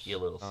 What's yours? You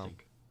little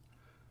stink.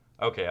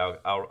 Okay,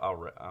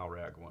 I'll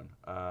rag one.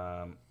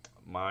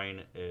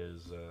 Mine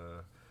is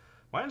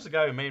the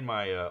guy who made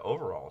my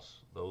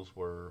overalls. Those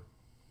were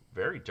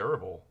very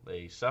durable.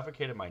 They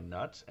suffocated my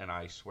nuts, and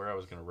I swear I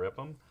was gonna rip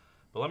them.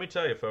 But let me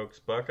tell you, folks,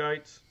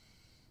 Buckeyes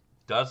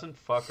doesn't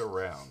fuck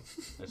around.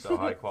 It's a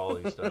high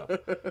quality stuff.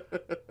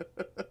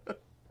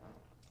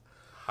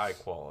 High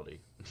quality.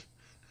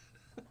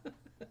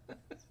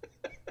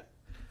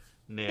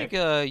 Nick.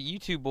 I think you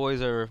two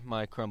boys are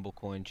my Crumble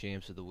Coin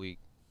champs of the week.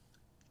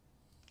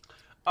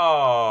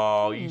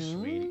 Oh, you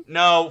sweetie.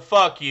 No,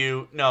 fuck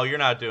you. No, you're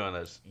not doing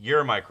this.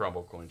 You're my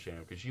Crumble Coin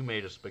champ because you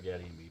made us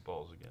spaghetti and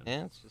meatballs again.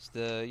 Yeah, it's just,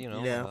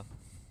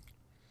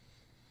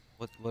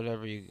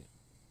 whatever you...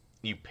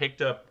 You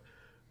picked up...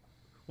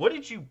 What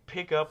did you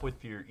pick up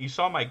with your... You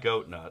saw my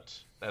goat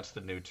nuts. That's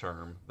the new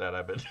term that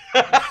I've been...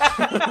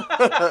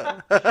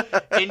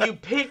 And you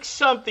picked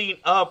something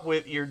up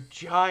with your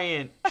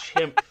giant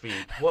chimp feet.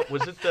 What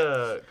was it?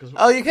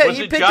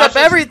 He picked up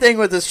everything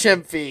with his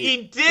chimp feet. He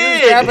did. He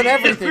was grabbing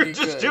everything he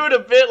just could. doing a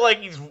bit like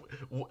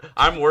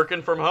I'm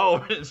working from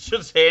home. It's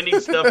just handing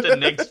stuff to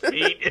Nick's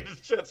feet.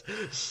 It's just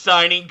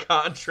signing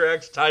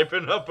contracts,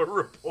 typing up a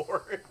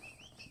report.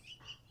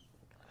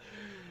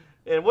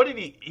 And what did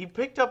he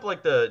picked up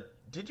like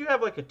did you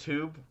have like a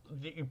tube?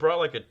 You brought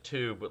like a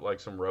tube with like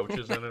some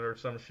roaches in it or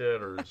some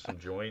shit or some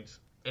joints.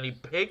 And he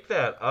picked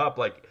that up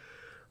like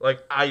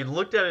I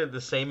looked at it in the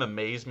same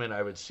amazement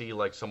I would see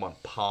like someone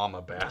palm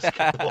a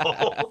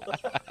basketball.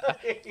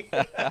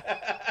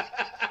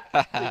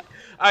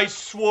 I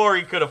swore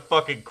he could have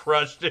fucking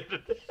crushed it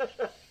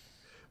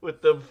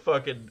with the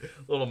fucking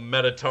little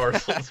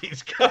metatarsals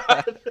he's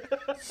got.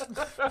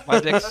 My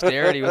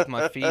dexterity with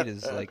my feet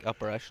is like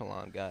upper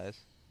echelon, guys.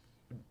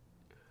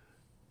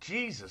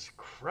 Jesus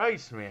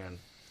Christ, man.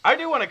 I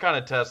do want to kind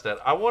of test that.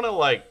 I want to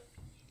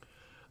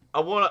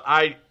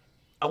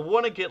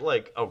get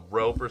like a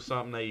rope or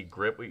something that you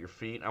grip with your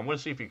feet. I want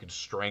to see if you could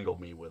strangle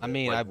me with it. I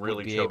mean, like, I really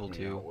would be choke able me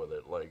to. out with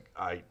it. Like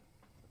I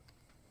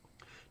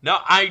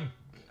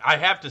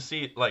have to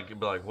see it. Like, be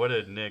like, what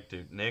did Nick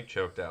do? Nick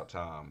choked out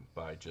Tom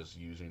by just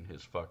using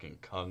his fucking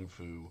kung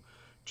fu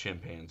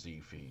chimpanzee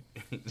feet.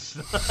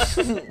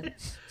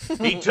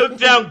 He took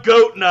down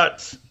Goat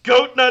Nuts.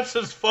 Goat Nuts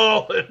has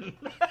fallen.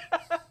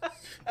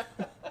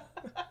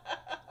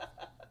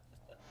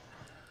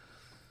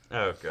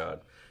 Oh,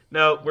 God.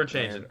 No, we're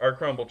changing. Our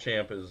Crumble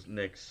champ is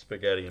Nick's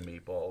spaghetti and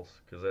meatballs,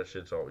 because that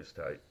shit's always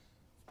tight.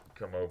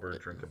 Come over,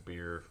 drink a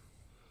beer.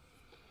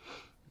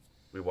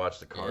 We watched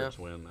the Cards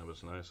win. That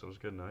was nice. That was a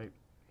good night.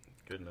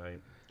 Good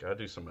night. Gotta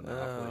do some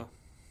Monopoly.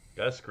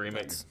 Gotta scream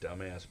at your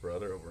dumbass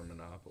brother over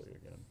Monopoly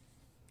again.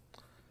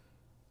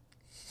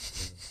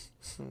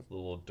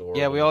 Little adorable.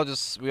 Yeah, we all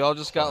just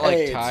got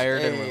like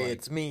tired and we're like,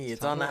 it's me.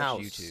 It's on the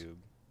house. YouTube.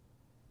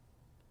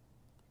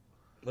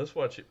 Let's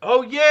watch it.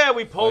 Oh yeah,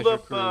 we pulled Pleasure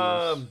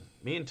up Cruise.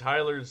 me and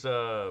Tyler's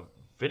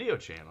video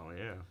channel.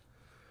 Yeah,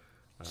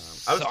 I was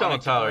Sonic telling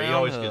the Tyler he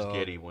always gets Groundhog.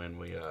 giddy when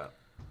we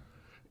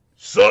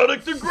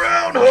Sonic the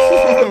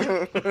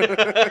Groundhog.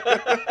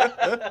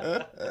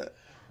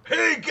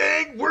 Hey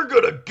gang, we're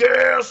gonna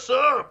gas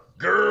up.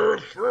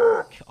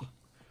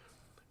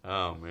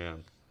 Oh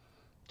man,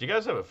 do you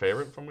guys have a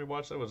favorite from we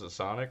watched that? Was it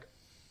Sonic?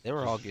 They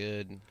were all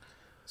good.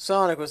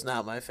 Sonic was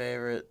not my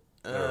favorite.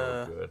 They were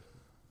all good.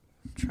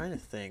 I'm trying to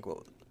think.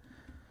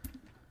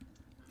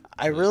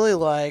 I really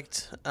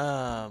liked. It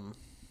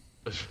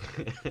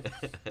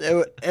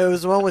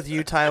was the one with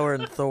you, Tyler,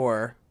 and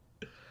Thor.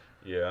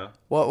 Yeah.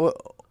 What?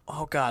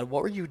 Oh God,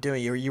 what were you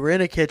doing? You were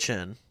in a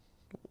kitchen.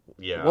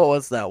 Yeah. What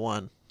was that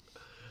one?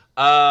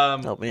 We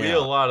Help me did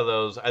a out. lot of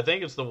those. I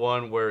think it's the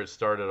one where it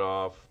started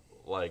off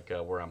like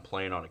where I'm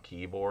playing on a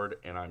keyboard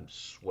and I'm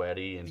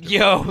sweaty and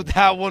Yo,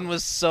 that one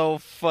was so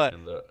fun.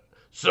 and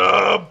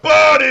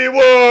somebody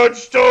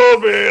once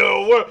told me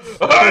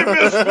I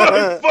miss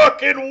my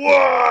fucking Kept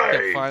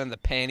wife. finding the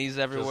panties Just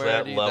everywhere.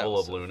 that dude. level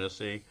was of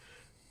lunacy.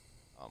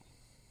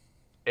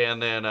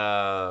 And then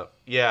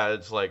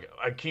it's like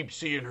I keep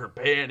seeing her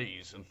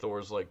panties, and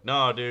Thor's like,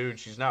 "No, dude,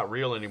 she's not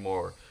real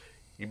anymore.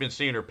 You've been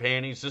seeing her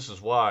panties. This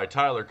is why.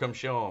 Tyler, come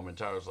show him." And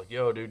Tyler's like,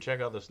 "Yo, dude,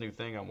 check out this new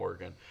thing I'm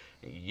working."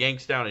 And he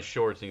yanks down his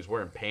shorts, and he's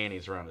wearing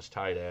panties around his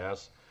tight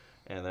ass.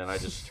 And then I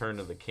just turn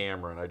to the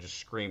camera, and I just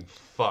scream,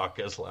 "Fuck,"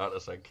 as loud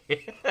as I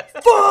can.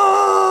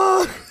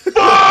 Fuck!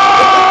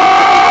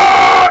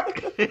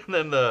 Fuck! And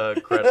then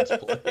the credits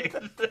play.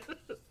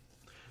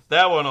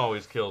 That one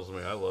always kills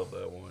me. I love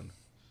that one.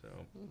 So,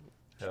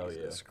 hell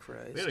Jesus yeah.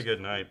 Christ. We had a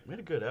good night. We had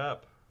a good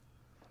up.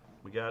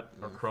 We got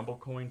our Crumble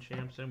Coin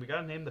champs in. We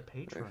got to name the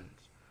patrons.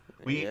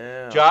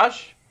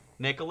 Josh,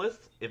 Nicholas,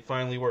 it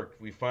finally worked.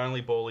 We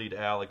finally bullied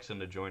Alex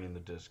into joining the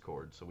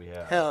Discord. So we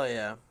have Hell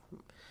yeah.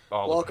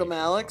 all the Welcome,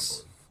 patrons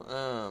Alex.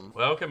 on board.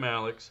 Welcome,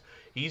 Alex.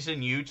 He's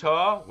in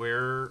Utah,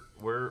 where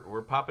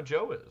Papa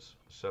Joe is.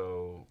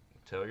 So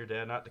tell your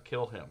dad not to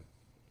kill him.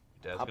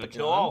 Dad's Papa gonna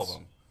kill all of John's?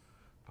 them.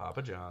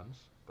 Papa John's,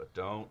 but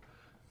don't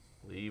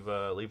leave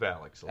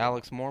Alex alone.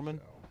 Alex Mormon?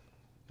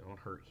 So don't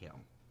hurt him.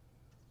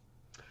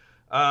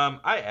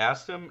 I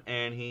asked him,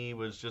 and he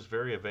was just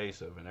very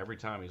evasive. And every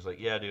time he's like,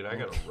 "Yeah, dude, I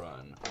gotta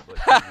run."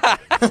 I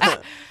was like,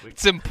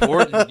 It's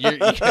important.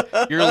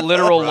 Your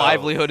literal Bro.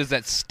 livelihood is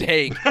at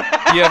stake.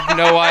 You have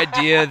no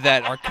idea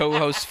that our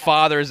co-host's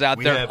father is out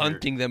We there have your-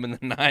 hunting them in the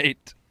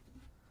night.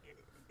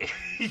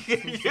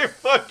 You're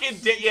fucking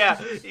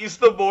yeah. He's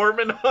the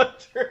Mormon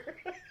hunter.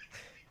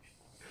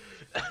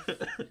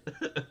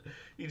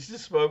 He's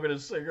just smoking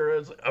his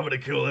cigarettes. Like, I'm gonna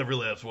kill every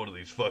last one of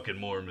these fucking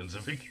Mormons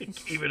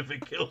even if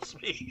it kills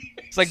me.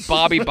 It's like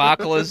Bobby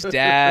Bacala's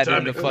dad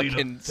in the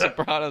fucking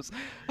Sopranos.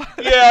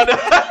 Yeah.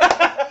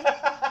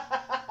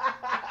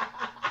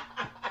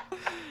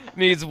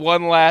 Needs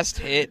one last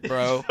hit,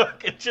 bro.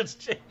 Fucking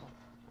just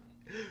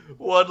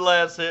one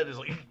last hit is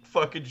like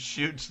fucking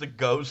shoots the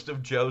ghost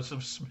of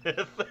Joseph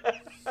Smith.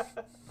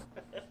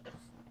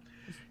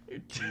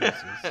 Jesus.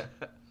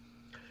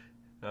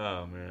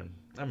 Oh man,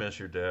 I miss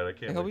your dad. I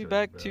can't. He'll be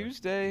back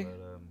Tuesday.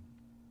 But,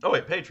 oh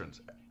wait,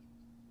 patrons.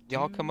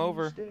 Y'all come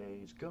over.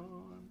 Tuesday's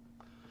gone.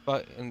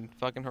 But and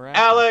fucking harass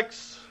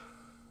Alex.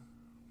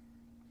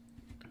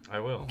 I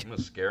will. I'm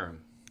gonna scare him.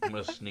 I'm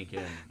gonna sneak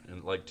in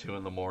at like 2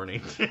 a.m.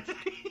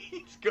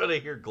 He's gonna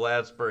hear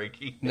glass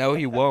breaking. No,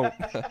 he won't.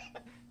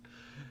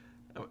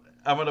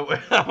 I'm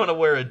gonna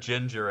wear a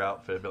ginger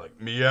outfit. Be like,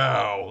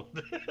 meow.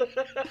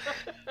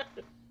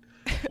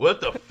 What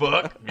the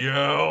fuck,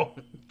 meow?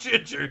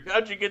 Ginger,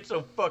 how'd you get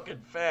so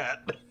fucking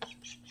fat?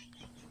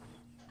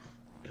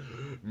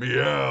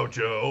 Meow,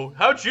 Joe.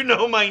 How'd you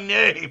know my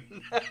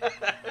name?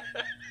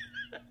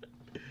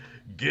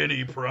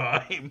 Guinea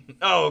Prime.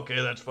 Oh,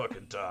 okay, that's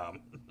fucking Tom.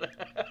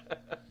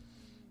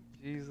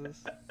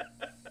 Jesus.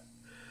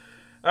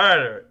 All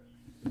right.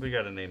 We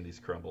got to name these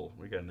Crumble.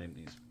 We got to name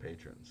these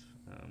patrons.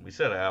 We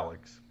said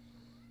Alex,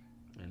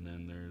 and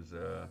then there's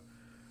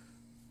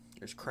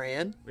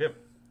Cran. Yep.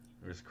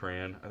 There's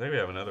Cran. I think we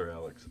have another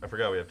Alex. I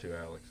forgot we have 2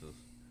 Alexes.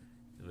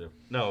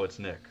 No, it's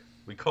Nick.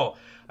 I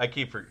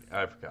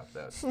forgot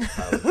that.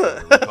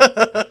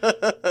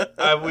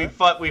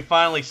 We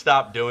finally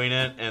stopped doing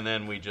it, and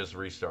then we just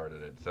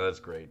restarted it. So that's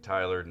great.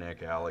 Tyler,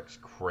 Nick, Alex,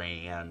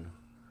 Cran,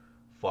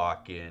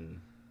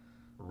 fucking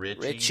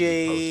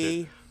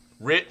Richie.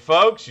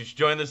 Folks, you should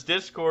join this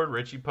Discord.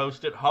 Richie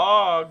posted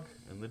Hog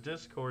in the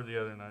Discord the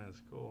other night.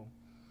 It's cool.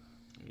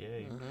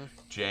 Yay. Mm-hmm.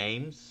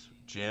 James,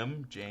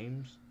 Jimmy,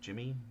 James.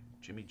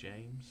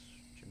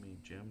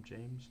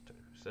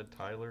 Said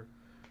Tyler.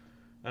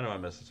 I know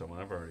I'm missing someone.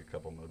 I've already a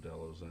couple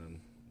Modelos in.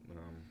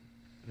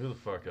 Who the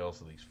fuck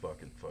else are these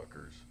fucking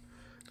fuckers?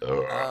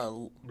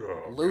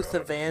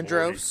 Luther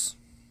Vandross.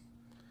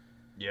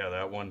 Yeah,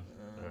 that one.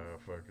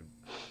 Fucking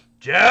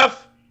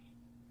Jeff.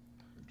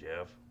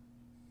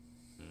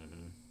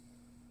 Mm-hmm.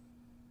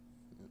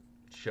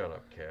 Shut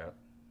up, cat.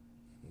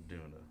 I'm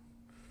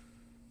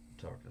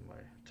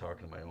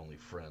talking to my only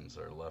friends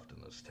that are left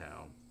in this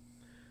town.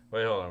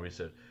 Wait, hold on. We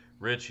said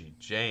Richie,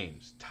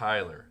 James,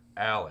 Tyler,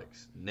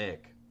 Alex,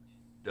 Nick,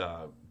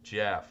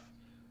 Jeff,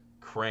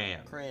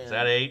 Cran. Is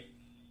that 8?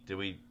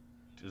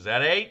 Is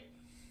that 8?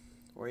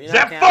 Is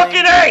that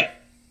fucking 8?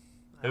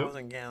 I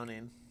wasn't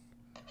counting.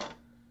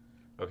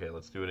 Okay,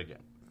 let's do it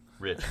again.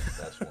 Rich,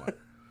 that's 1.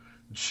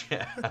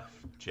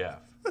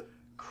 Jeff,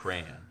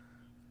 Cran.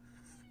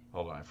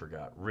 Hold on, I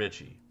forgot.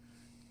 Richie,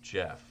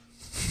 Jeff,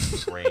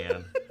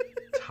 Cran,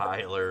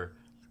 Tyler,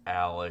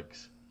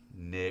 Alex,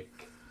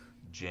 Nick,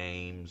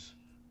 James.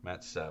 I'm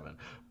at 7.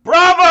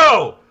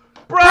 Bravo!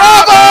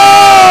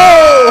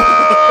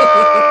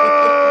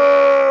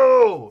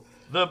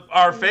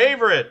 Our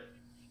favorite.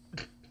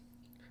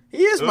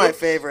 He is my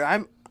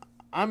favorite.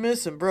 I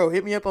miss him, bro.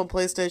 Hit me up on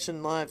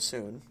PlayStation Live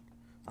soon.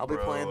 I'll be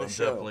playing the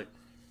show.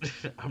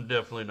 I'm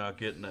definitely not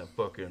getting that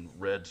fucking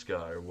Red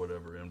Sky or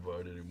whatever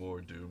invite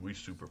anymore, dude. We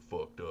super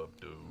fucked up,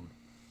 dude.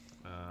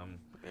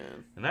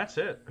 And that's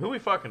it. Who we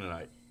fucking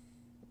tonight?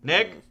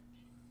 Nick?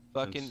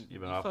 Fucking.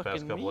 You've been off the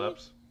past couple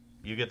eps.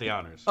 You get the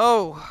honors.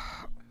 Oh.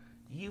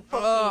 You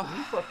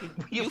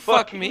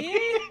fuck me?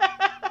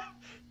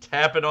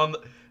 Tapping on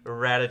the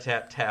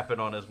rat-a-tat, tapping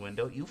on his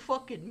window. You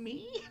fucking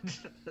me?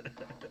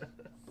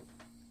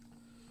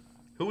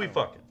 Who we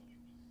fucking?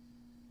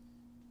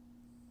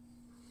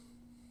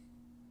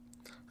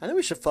 I think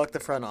we should fuck the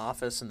front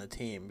office and the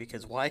team,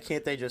 because why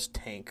can't they just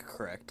tank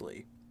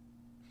correctly?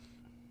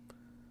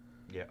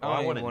 Yeah,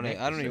 I don't even want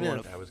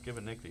to. I was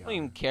giving Nick the honor. I don't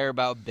even care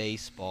about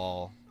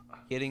baseball.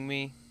 Kidding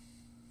me?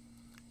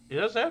 It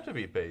doesn't have to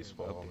be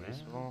baseball, man.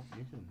 Baseball.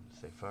 You can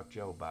say fuck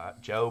Joe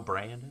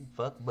Brandon,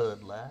 fuck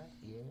Bud Light,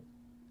 yeah.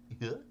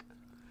 Yuck.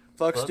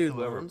 Fuck student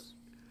loans.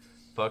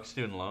 Fuck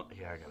student loan.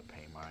 Yeah, I gotta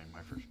pay mine.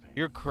 My first payment.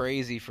 You're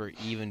crazy for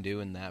even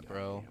doing that,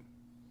 bro.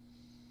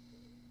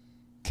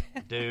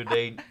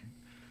 Dude,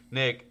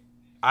 Nick,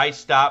 I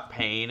stopped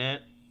paying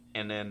it,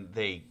 and then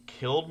they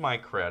killed my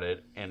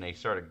credit, and they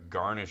started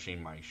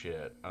garnishing my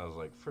shit. I was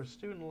like, for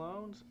student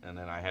loans? And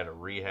then I had to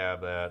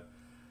rehab that.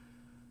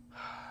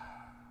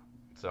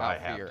 So I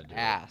have to do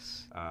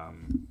ass. It.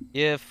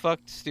 Yeah, fuck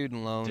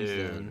student loans,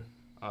 dude, then.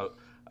 I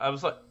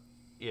was like,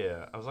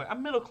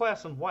 I'm middle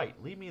class and white.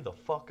 Leave me the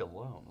fuck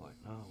alone. Like,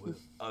 no,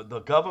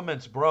 the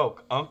government's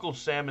broke. Uncle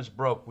Sam is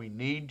broke. We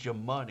need your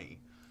money.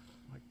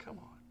 I'm like, come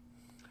on.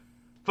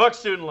 Fuck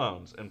student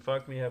loans, and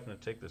fuck me having to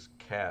take this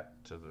cat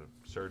to the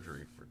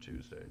surgery for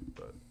Tuesday.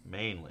 But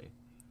mainly,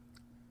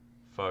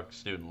 fuck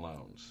student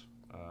loans.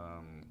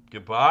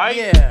 Goodbye,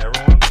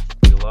 everyone.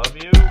 We love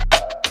you.